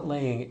am not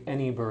laying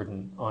any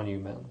burden on you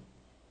men.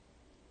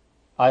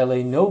 I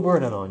lay no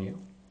burden on you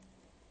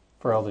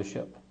for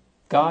eldership.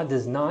 God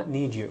does not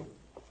need you,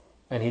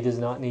 and He does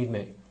not need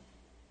me.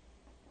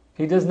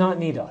 He does not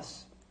need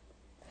us.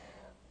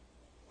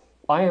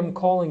 I am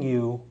calling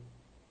you,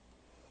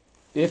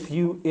 if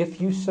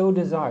you so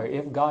desire,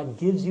 if God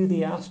gives you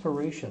the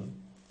aspiration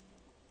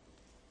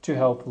to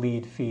help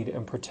lead, feed,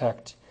 and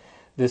protect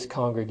this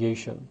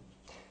congregation.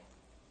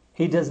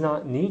 He does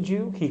not need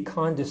you. He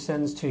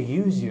condescends to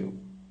use you.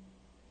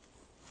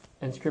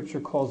 And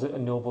Scripture calls it a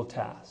noble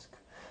task.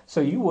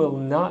 So you will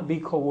not be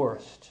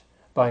coerced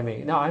by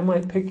me. Now, I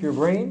might pick your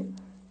brain.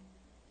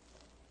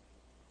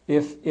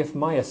 If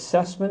my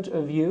assessment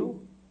of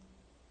you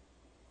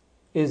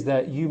is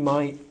that you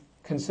might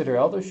consider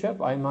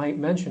eldership, I might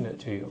mention it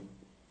to you.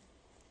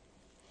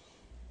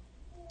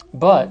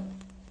 But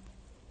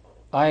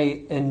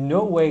I in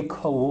no way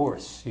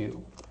coerce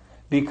you,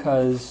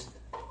 because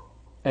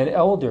an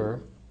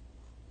elder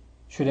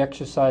should be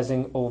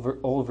exercising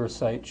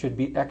oversight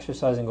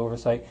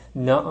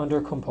not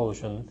under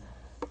compulsion,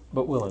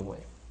 but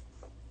willingly.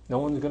 No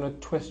one's going to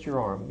twist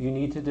your arm. You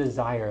need to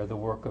desire the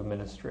work of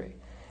ministry.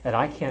 And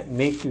I can't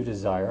make you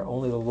desire,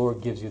 only the Lord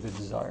gives you the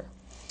desire.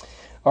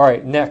 All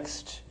right,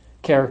 next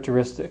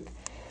characteristic.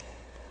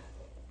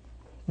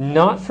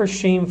 Not for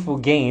shameful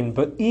gain,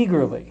 but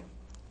eagerly.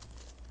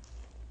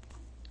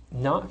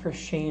 Not for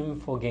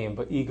shameful gain,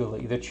 but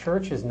eagerly. The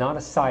church is not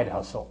a side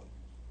hustle,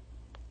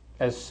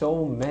 as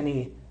so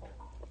many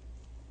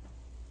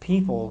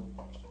people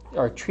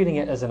are treating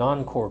it as an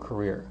encore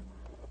career.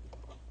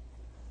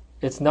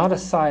 It's not a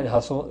side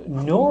hustle,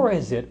 nor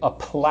is it a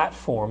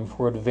platform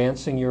for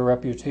advancing your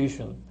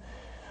reputation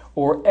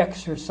or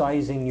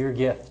exercising your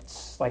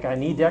gifts. Like, I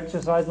need to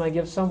exercise my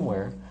gifts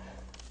somewhere.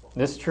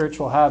 This church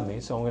will have me,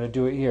 so I'm going to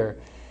do it here.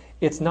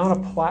 It's not a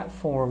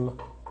platform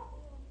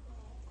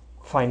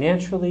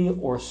financially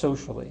or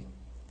socially.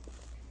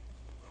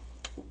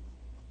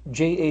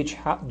 J.H.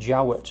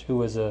 Jowett, who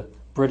was a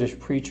British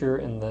preacher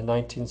in the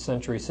 19th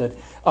century, said,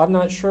 "I'm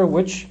not sure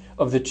which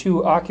of the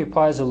two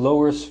occupies a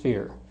lower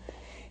sphere,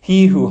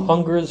 he who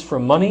hungers for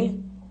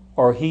money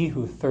or he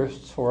who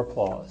thirsts for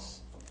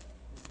applause."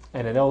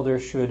 And an elder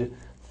should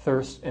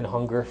thirst and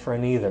hunger for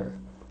neither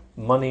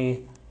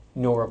money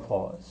nor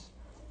applause.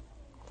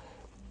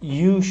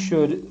 You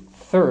should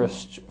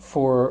thirst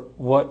for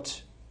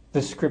what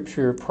the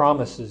Scripture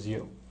promises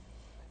you.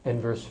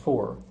 In verse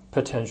 4,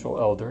 potential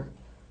elder,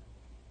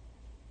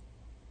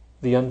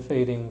 the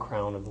unfading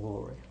crown of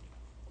glory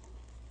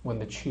when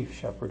the chief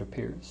shepherd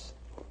appears.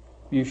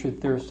 You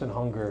should thirst and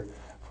hunger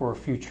for a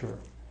future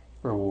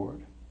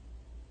reward.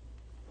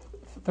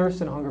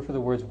 Thirst and hunger for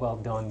the words, well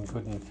done,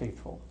 good and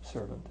faithful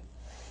servant.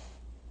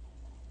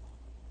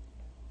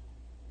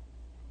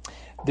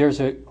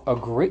 There's a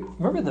great,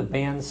 remember the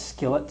band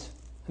Skillet?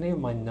 Any of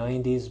my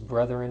 90s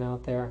brethren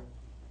out there?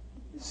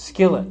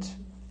 Skillet.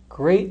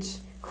 Great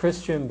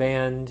Christian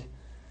band,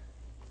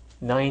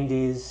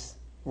 90s,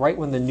 right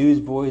when the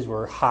Newsboys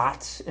were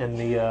hot, and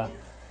the,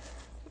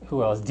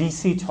 who else?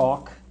 DC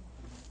Talk.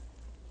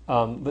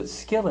 But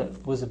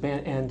Skillet was a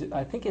band, and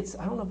I think I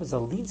don't know if it's a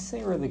lead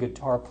singer or the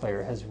guitar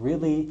player, has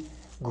really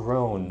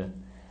grown.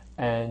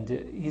 And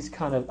he's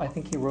I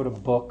think he wrote a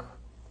book,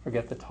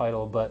 forget the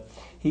title, but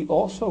he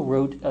also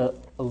wrote a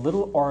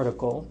little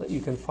article that you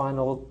can find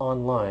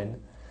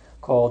online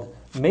called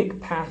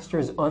Make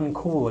Pastors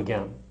Uncool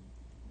Again.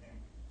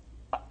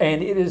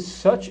 And it is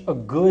such a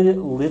good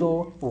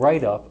little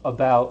write-up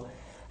about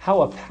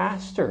how a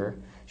pastor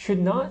should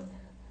not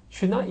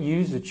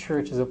use the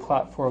church as a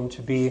platform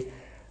to be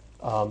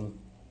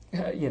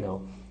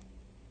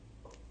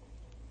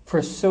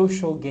for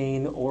social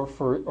gain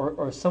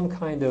or some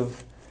kind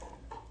of.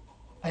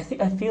 I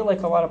feel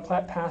like a lot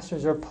of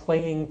pastors are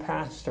playing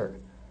pastor.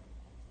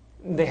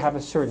 They have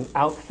a certain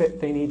outfit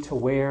they need to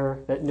wear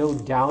that no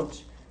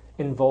doubt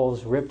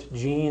involves ripped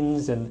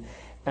jeans, and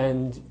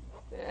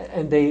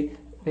they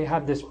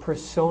have this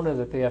persona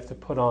that they have to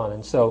put on.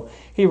 And so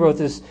he wrote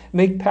this,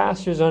 Make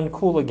Pastors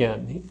Uncool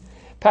Again.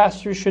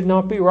 Pastors should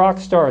not be rock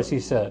stars, he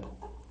said.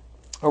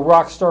 A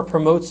rock star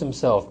promotes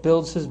himself,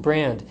 builds his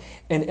brand,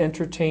 and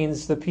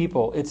entertains the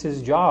people. It's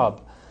his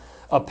job.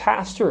 A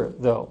pastor,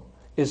 though,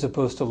 is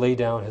supposed to lay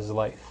down his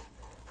life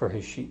for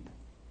his sheep.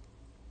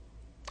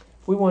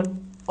 We want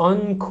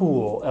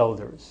uncool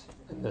elders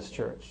in this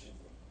church.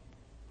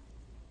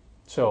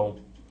 So,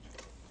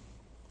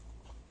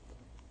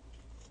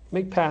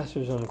 make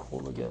pastors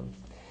uncool again.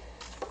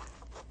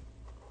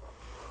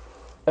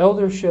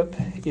 Eldership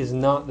is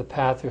not the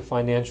path to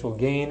financial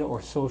gain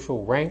or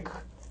social rank,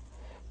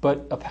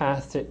 but a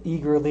path to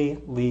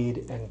eagerly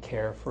lead and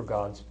care for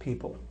God's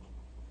people.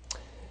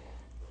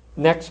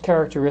 Next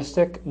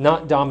characteristic,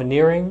 not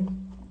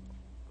domineering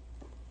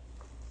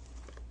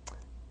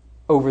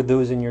over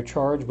those in your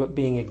charge, but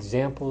being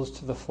examples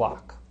to the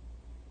flock.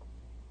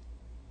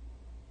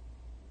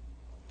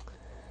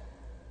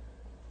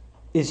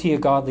 Is he a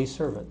godly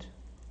servant?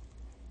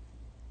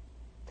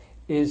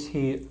 Is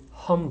he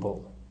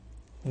humble?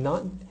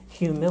 Not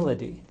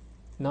humility,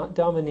 not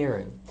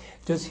domineering.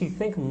 Does he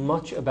think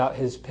much about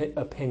his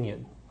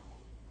opinion?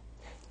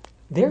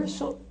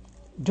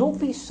 Don't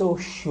be so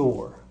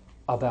sure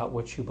about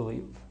what you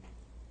believe.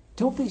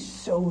 Don't be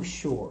so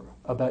sure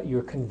about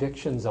your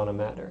convictions on a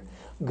matter.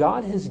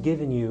 God has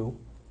given you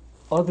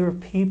other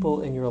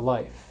people in your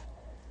life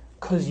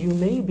because you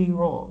may be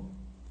wrong.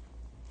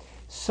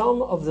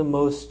 Some of the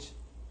most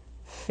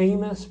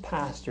famous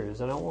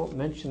pastors, and I won't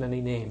mention any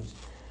names,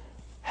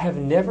 have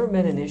never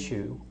met an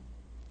issue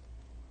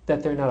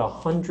that they're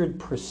not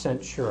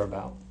 100% sure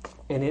about.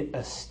 And it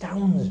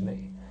astounds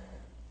me.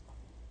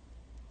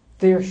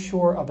 They're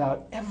sure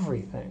about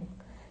everything.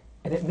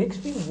 And it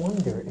makes me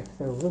wonder if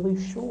they're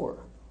really sure,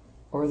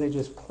 or are they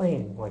just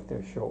playing like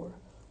they're sure?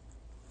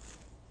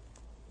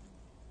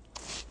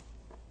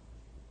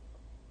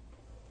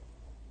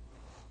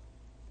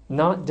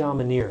 Not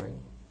domineering.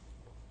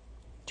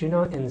 Do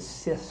not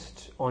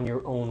insist on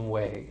your own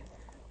way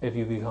if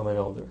you become an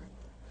elder,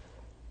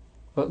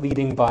 but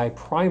leading by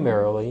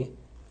primarily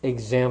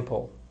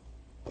example.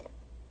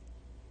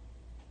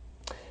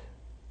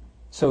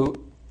 So,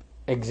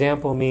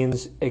 example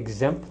means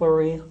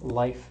exemplary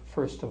life,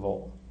 first of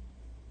all.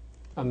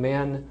 A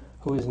man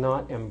who is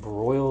not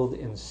embroiled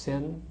in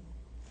sin,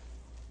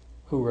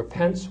 who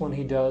repents when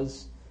he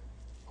does,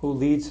 who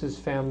leads his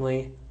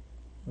family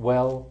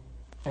well,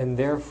 and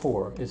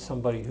therefore is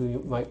somebody who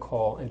you might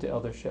call into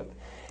eldership,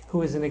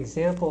 who is an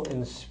example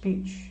in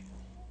speech.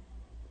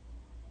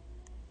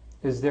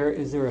 Is there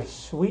a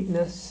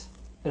sweetness,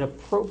 an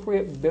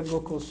appropriate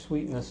biblical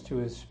sweetness to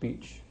his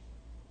speech?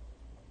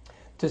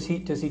 Does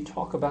he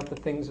talk about the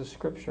things of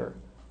Scripture?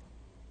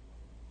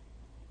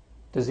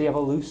 Does he have a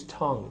loose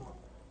tongue?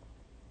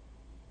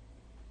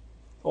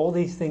 All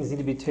these things need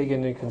to be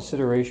taken into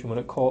consideration when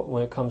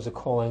it comes to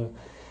calling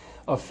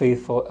a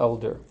faithful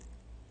elder.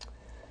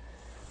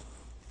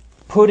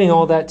 Putting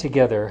all that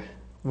together,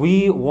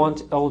 we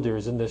want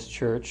elders in this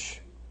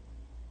church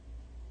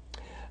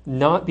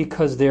not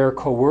because they're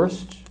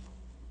coerced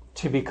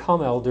to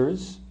become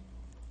elders.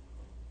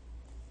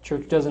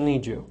 Church doesn't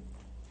need you.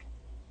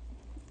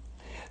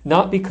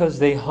 Not because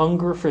they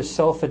hunger for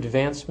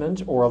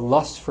self-advancement or a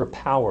lust for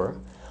power,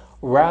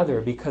 rather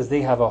because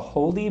they have a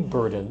holy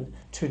burden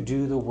to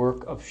do the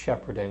work of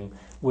shepherding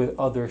with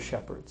other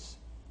shepherds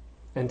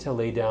and to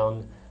lay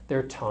down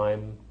their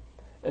time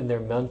and their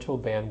mental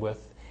bandwidth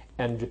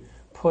and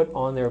put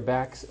on their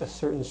backs a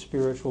certain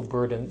spiritual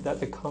burden that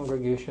the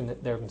congregation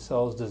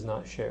themselves does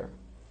not share.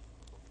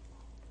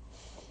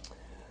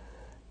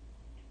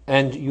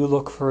 And you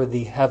look for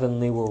the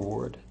heavenly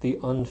reward, the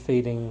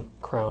unfading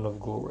crown of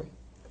glory.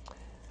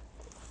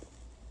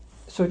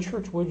 So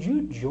church, would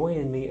you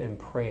join me in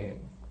praying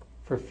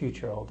for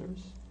future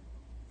elders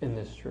in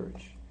this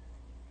church?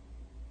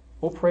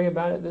 We'll pray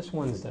about it this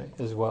Wednesday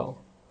as well.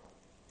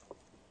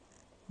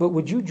 But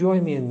would you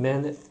join me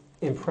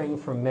in praying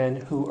for men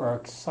who are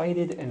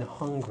excited and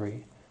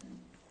hungry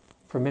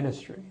for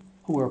ministry,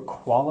 who are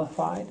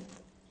qualified,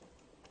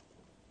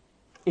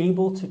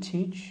 able to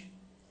teach,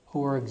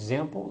 who are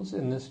examples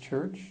in this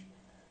church?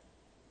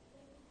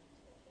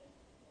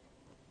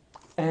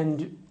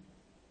 And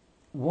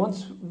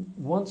once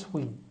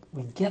we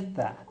get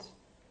that,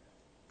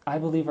 I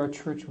believe our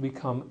church will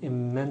become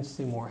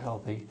immensely more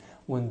healthy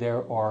when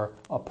there are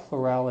a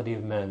plurality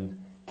of men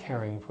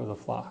caring for the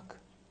flock.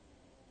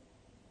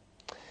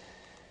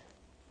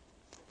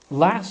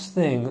 Last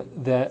thing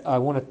that I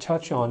want to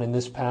touch on in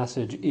this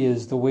passage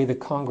is the way the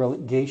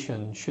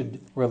congregation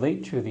should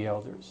relate to the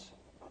elders.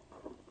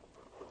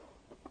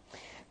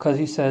 Because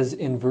he says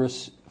in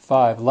verse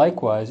 5,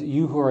 likewise,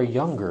 you who are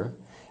younger,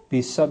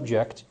 be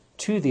subject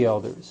to the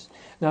elders.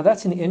 Now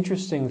that's an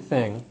interesting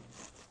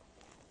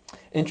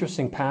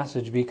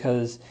passage,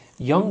 because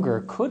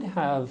younger could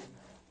have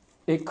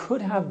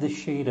the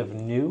shade of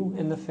new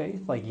in the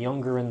faith, like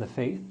younger in the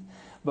faith,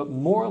 but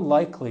more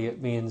likely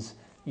it means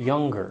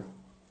younger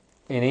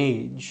in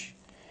age.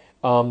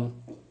 And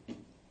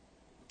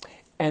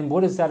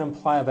what does that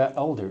imply about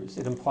elders?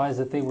 It implies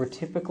that they were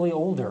typically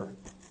older,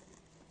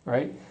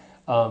 right?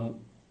 You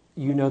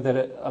know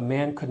that a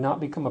man could not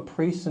become a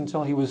priest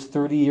until he was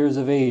 30 years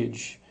of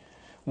age.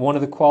 One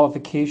of the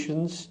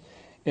qualifications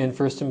in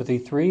 1 Timothy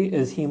 3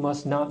 is he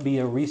must not be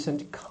a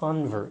recent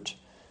convert.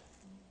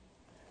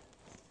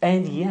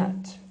 And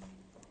yet,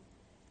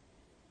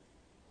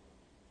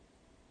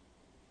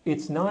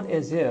 it's not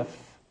as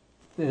if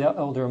the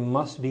elder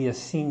must be a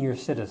senior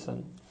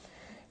citizen,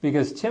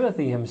 because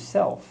Timothy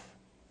himself,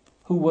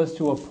 who was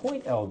to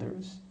appoint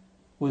elders,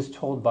 was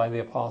told by the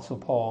Apostle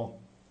Paul,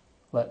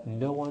 let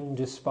no one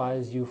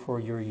despise you for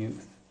your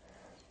youth.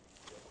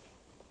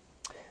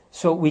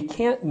 So we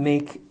can't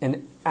make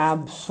an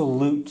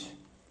absolute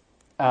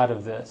out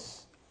of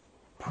this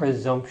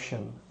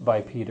presumption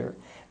by Peter,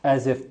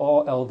 as if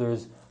all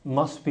elders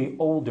must be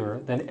older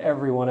than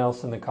everyone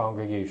else in the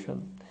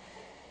congregation.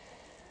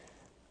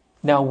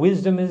 Now,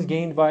 wisdom is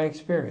gained by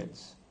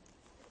experience,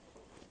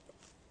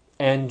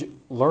 and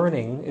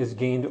learning is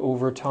gained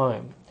over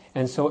time.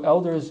 And so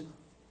elders,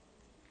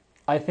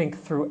 I think,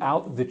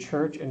 throughout the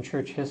church and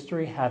church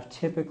history have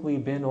typically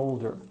been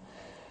older.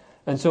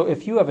 And so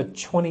if you have a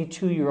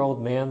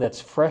 22-year-old man that's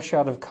fresh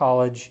out of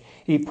college,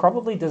 he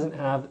probably doesn't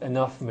have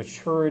enough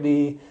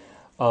maturity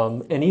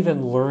and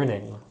even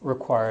learning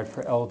required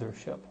for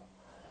eldership.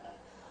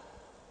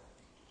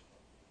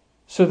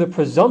 So the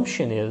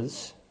presumption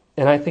is,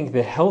 and I think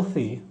the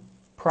healthy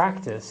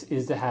practice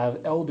is, to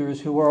have elders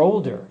who are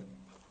older.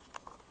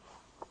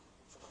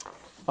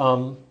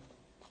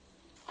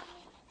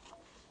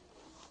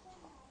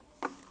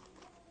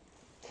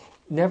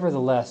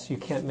 Nevertheless, you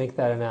can't make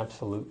that an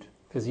absolute,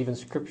 because even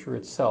Scripture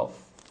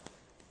itself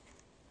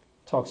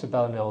talks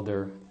about an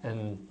elder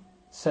and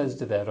says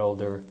to that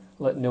elder,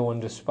 let no one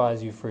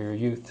despise you for your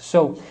youth.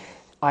 So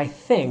I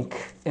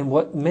think, and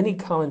what many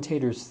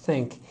commentators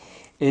think,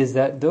 is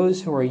that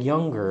those who are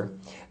younger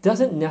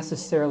doesn't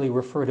necessarily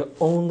refer to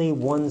only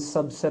one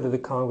subset of the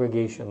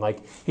congregation. Like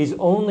he's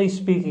only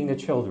speaking to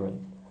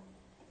children,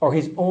 or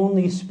he's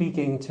only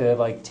speaking to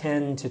like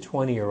 10 to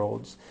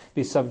 20-year-olds,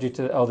 be subject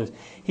to the elders.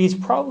 He's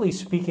probably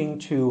speaking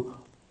to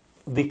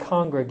the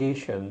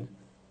congregation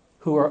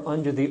who are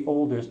under the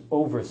elders'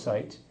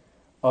 oversight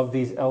of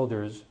these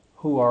elders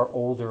who are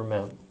older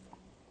men.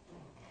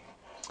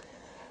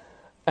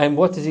 And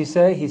what does he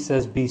say? He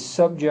says, be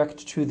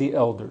subject to the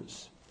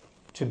elders.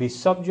 To be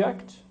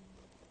subject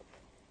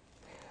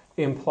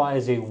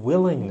implies a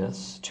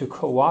willingness to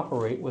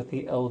cooperate with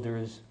the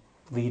elders'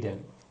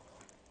 leading.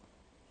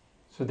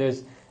 So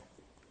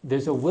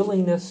there's a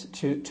willingness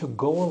to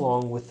go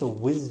along with the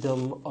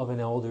wisdom of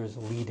an elder's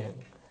leading.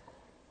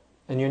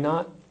 And you're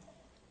not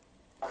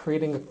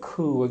creating a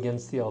coup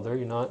against the elder.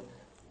 You're not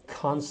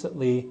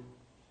constantly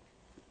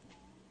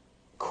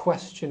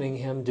questioning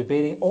him,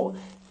 debating.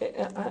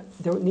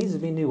 There needs to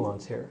be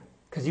nuance here,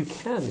 because you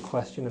can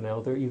question an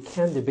elder, you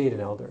can debate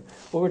an elder.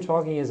 What we're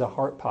talking is a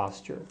heart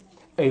posture,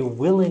 a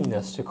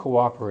willingness to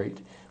cooperate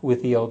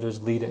with the elder's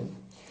leading.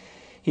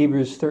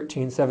 Hebrews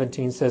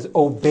 13:17 says,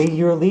 obey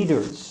your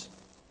leaders,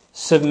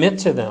 submit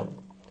to them,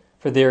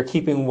 for they are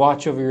keeping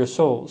watch over your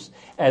souls,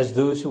 as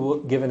those who will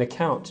give an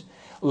account.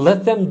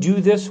 Let them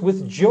do this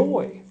with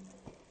joy.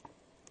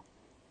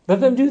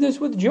 Let them do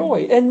this with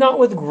joy, and not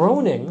with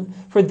groaning,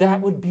 for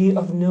that would be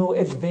of no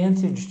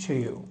advantage to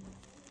you.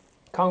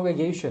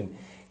 Congregation,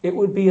 it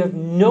would be of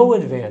no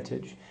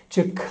advantage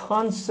to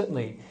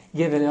constantly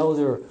give an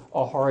elder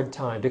a hard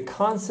time, to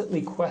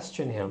constantly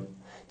question him,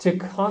 to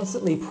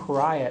constantly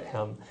pry at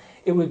him.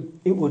 It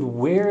would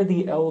wear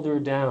the elder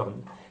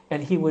down,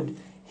 and he would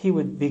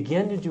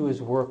begin to do his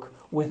work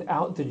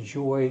without the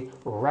joy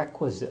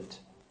requisite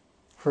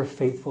for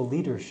faithful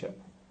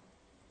leadership.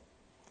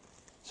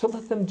 So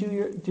let them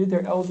do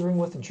their eldering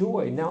with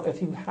joy. Now,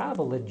 if you have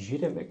a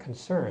legitimate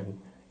concern,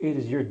 it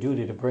is your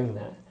duty to bring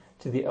that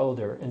to the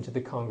elder and to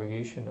the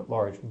congregation at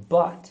large.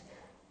 But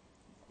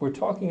we're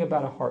talking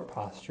about a heart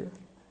posture.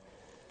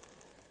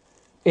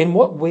 In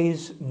what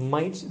ways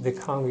might the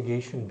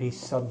congregation be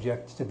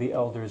subject to the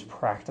elders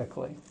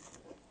practically?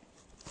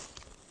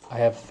 I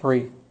have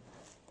 3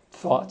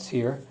 thoughts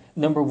here.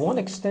 Number 1,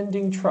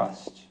 extending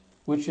trust,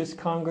 which this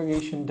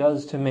congregation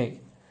does to me.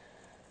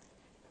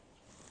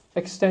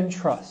 Extend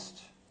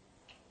trust.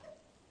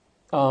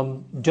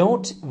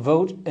 Don't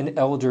vote an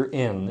elder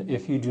in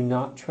if you do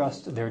not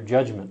trust their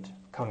judgment,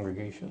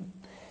 congregation.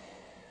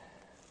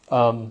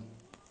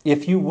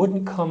 If you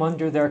wouldn't come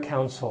under their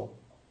counsel,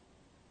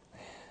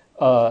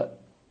 and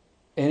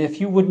if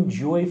you wouldn't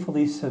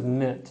joyfully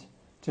submit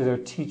to their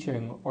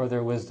teaching or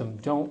their wisdom,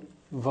 don't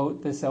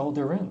vote this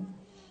elder in,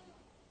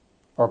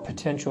 or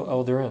potential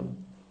elder in.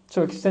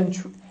 So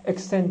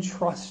extend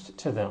trust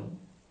to them.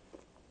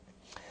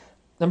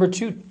 Number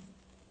 2,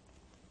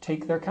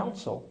 take their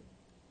counsel.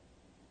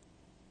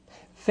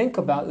 Think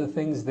about the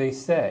things they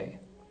say.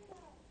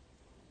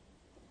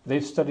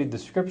 They've studied the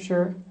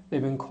scripture.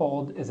 They've been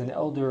called as an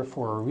elder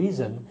for a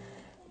reason.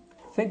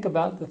 Think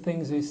about the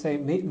things they say.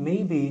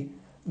 Maybe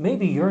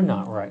you're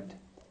not right.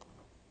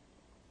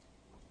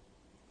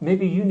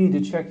 Maybe you need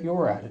to check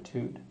your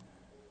attitude.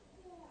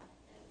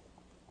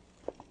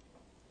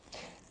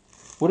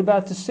 What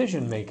about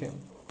decision making?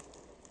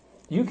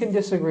 You can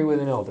disagree with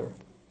an elder.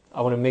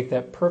 I want to make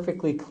that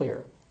perfectly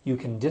clear. You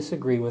can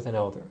disagree with an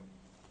elder.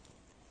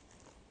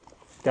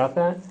 Got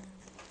that?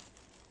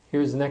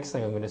 Here's the next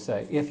thing I'm going to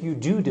say. If you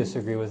do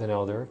disagree with an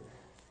elder,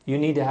 you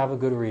need to have a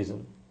good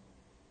reason.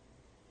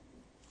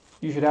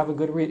 You should have a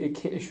good reason.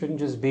 It shouldn't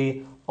just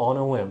be on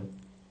a whim.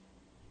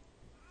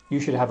 You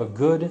should have a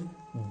good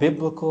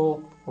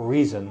biblical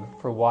reason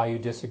for why you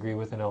disagree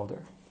with an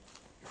elder.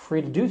 You're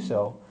free to do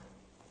so.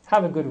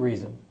 Have a good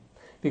reason.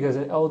 Because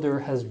an elder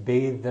has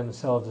bathed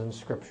themselves in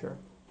Scripture.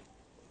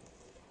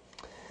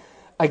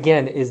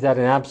 Again, is that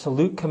an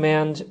absolute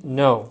command?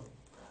 No.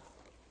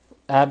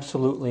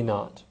 Absolutely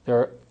not. There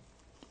are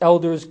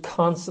elders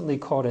constantly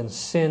caught in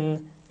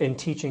sin and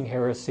teaching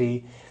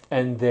heresy,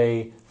 and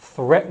they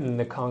threaten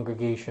the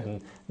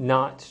congregation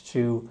not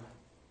to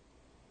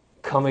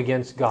come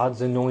against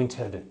God's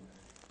anointed.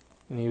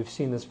 And you've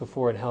seen this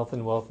before in health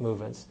and wealth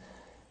movements.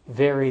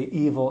 Very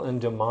evil and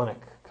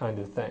demonic kind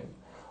of thing.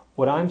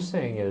 What I'm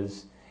saying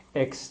is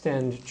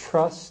extend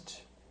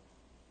trust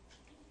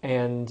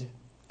and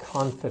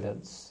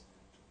confidence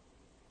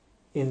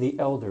in the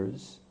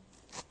elders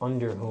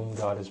under whom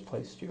God has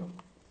placed you.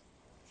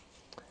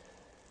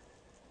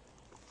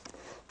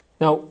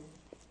 Now,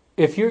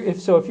 if you're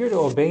to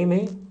obey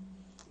me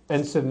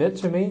and submit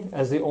to me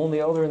as the only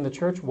elder in the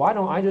church, why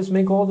don't I just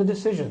make all the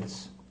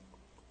decisions?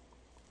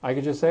 I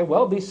could just say,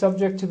 well, be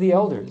subject to the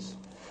elders.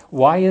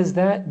 Why is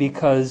that?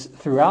 Because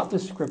throughout the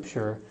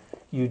Scripture,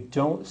 you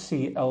don't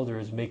see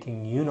elders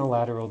making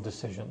unilateral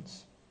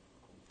decisions.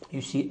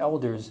 You see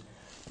elders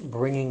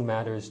bringing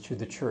matters to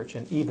the church,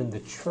 and even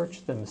the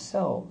church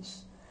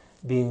themselves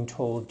being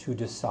told to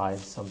decide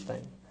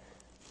something.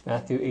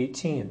 Matthew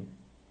 18,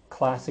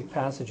 classic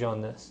passage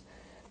on this.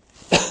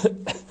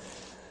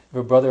 If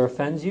a brother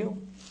offends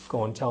you,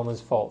 go and tell him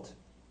his fault.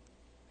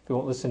 If he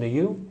won't listen to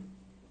you,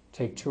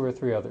 take 2 or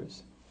 3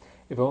 others.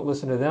 If he won't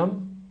listen to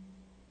them,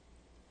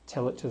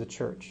 tell it to the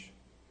church.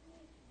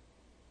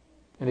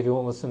 And if you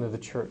won't listen to the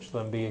church,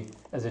 let him be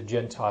as a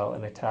Gentile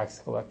and a tax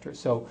collector.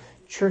 So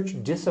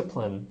church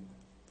discipline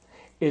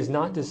is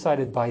not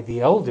decided by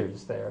the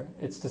elders there.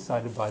 It's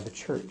decided by the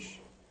church.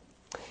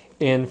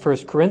 In 1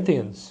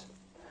 Corinthians,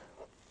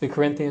 the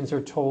Corinthians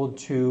are told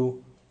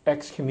to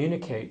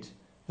excommunicate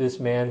this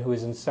man who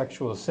is in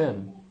sexual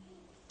sin.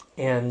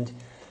 And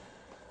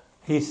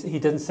he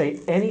doesn't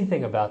say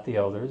anything about the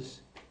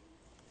elders.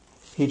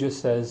 He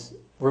just says,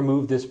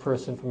 remove this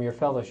person from your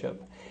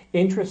fellowship.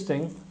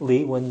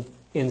 Interestingly, when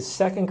in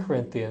 2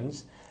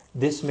 Corinthians,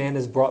 this man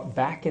is brought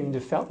back into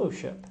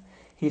fellowship,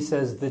 he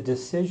says the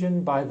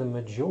decision by the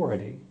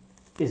majority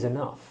is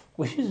enough,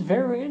 which is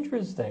very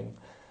interesting.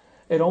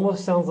 It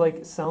almost sounds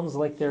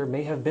like there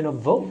may have been a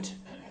vote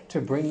to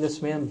bring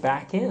this man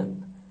back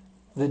in.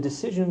 The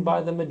decision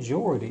by the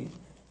majority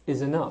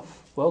is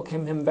enough.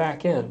 Welcome him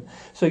back in.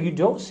 So you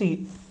don't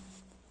see,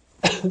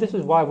 this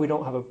is why we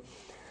don't have a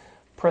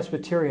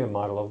Presbyterian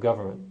model of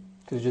government,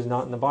 because it's just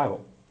not in the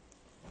Bible.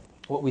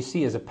 What we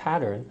see is a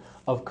pattern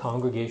of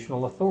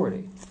congregational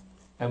authority,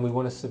 and we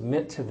want to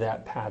submit to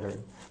that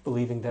pattern,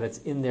 believing that it's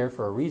in there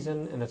for a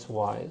reason and it's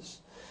wise.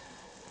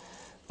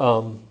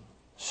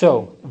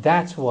 So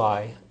that's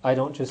why I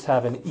don't just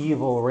have an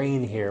evil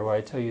reign here where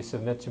I tell you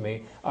submit to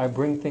me. I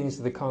bring things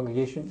to the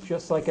congregation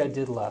just like I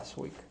did last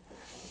week.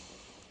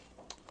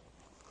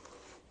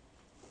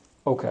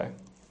 Okay.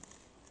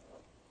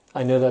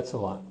 I know that's a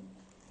lot.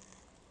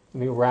 Let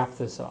me wrap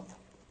this up.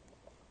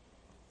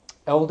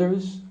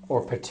 Elders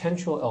or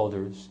potential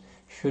elders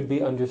should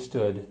be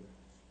understood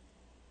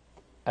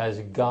as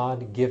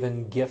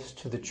God-given gifts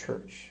to the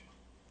church.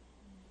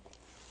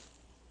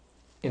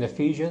 In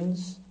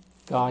Ephesians,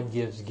 God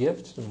gives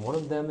gifts, and one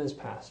of them is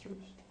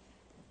pastors.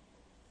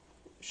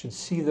 We should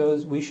see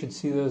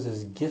those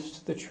as gifts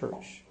to the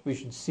church. We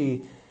should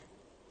see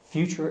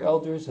future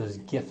elders as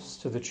gifts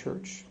to the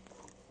church.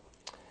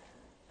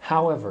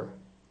 However,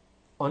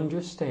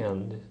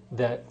 understand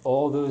that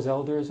all those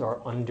elders are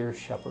under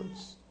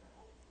shepherds.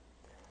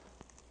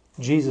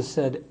 Jesus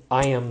said,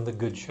 I am the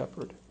good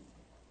shepherd.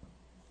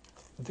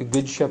 The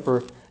good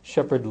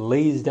shepherd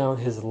lays down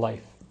his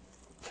life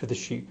for the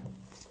sheep.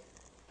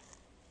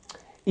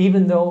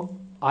 Even though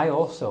I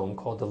also am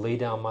called to lay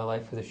down my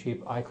life for the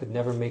sheep, I could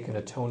never make an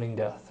atoning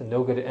death, and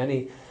nor could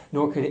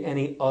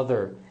any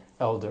other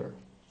elder.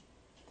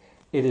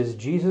 It is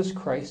Jesus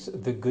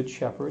Christ, the good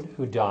shepherd,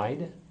 who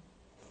died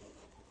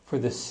for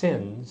the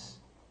sins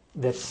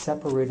that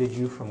separated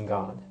you from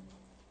God.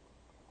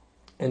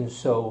 And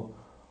so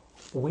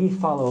we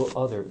follow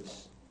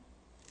others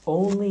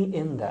only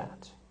in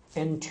that,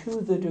 and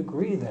to the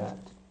degree that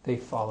they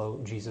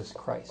follow Jesus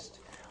Christ,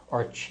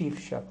 our chief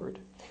shepherd,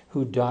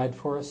 who died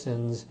for our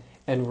sins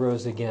and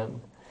rose again.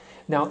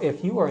 Now,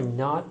 if you are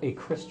not a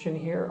Christian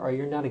here, or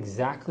you're not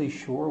exactly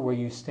sure where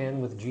you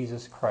stand with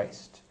Jesus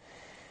Christ,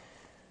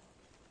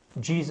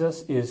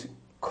 Jesus is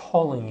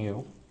calling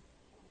you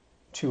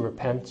to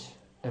repent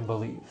and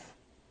believe.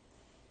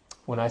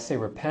 When I say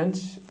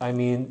repent,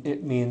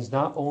 it means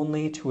not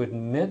only to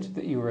admit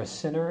that you are a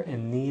sinner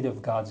in need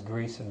of God's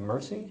grace and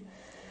mercy,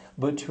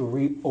 but to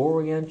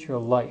reorient your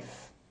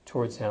life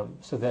towards Him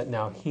so that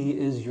now He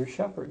is your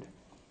shepherd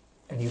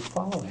and you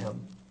follow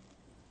Him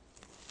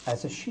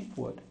as a sheep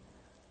would.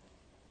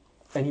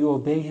 And you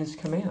obey His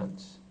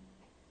commands.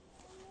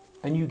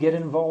 And you get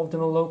involved in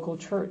a local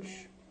church.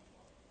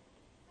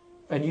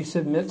 And you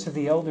submit to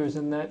the elders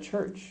in that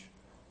church.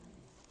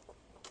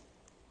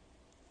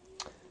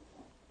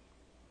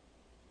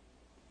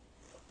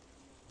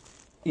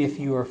 If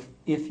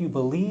you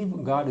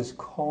believe God is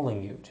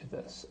calling you to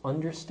this,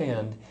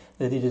 understand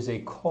that it is a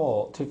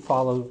call to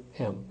follow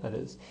Him. That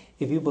is,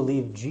 if you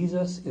believe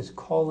Jesus is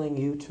calling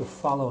you to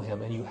follow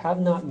Him and you have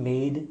not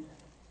made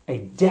a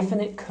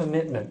definite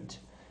commitment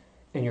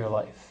in your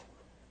life,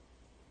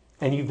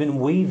 and you've been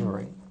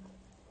wavering,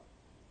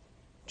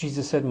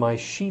 Jesus said, my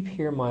sheep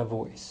hear my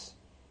voice,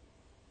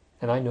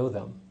 and I know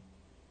them,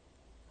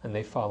 and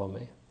they follow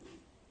me.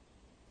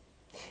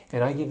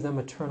 And I give them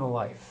eternal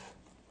life,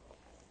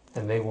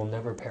 and they will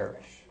never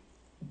perish.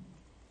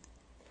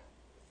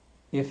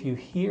 If you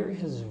hear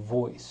His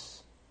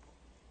voice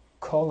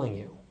calling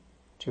you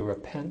to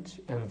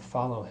repent and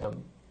follow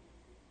Him,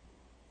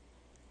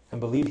 and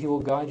believe He will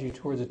guide you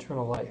towards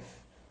eternal life,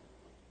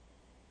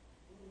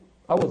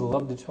 I would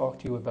love to talk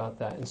to you about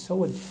that. And so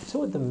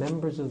would the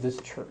members of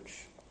this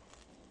church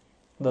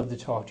love to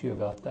talk to you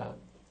about that.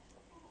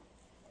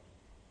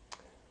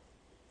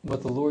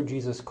 But the Lord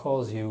Jesus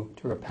calls you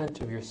to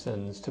repent of your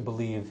sins, to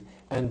believe,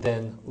 and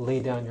then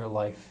lay down your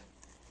life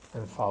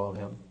and follow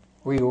Him.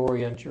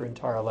 Reorient your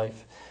entire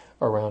life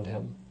around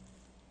Him.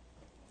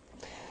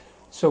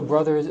 So,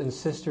 brothers and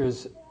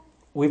sisters,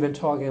 we've been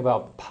talking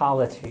about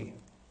polity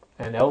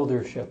and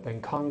eldership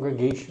and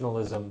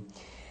congregationalism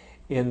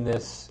in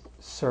this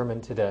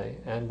sermon today,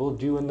 and we'll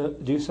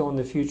do so in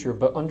the future.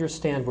 But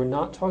understand, we're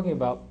not talking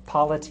about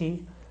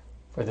polity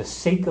for the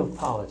sake of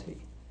polity.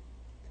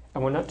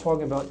 And we're not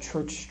talking about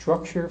church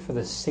structure for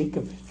the sake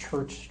of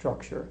church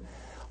structure.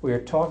 We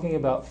are talking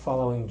about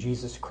following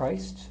Jesus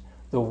Christ,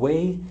 the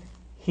way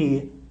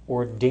He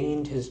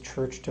ordained His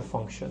church to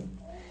function.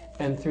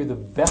 And through the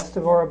best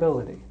of our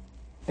ability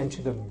and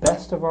to the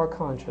best of our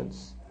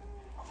conscience,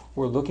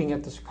 we're looking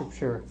at the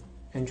Scripture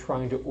and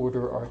trying to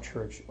order our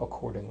church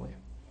accordingly.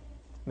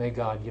 May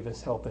God give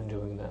us help in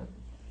doing that.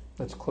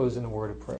 Let's close in a word of prayer.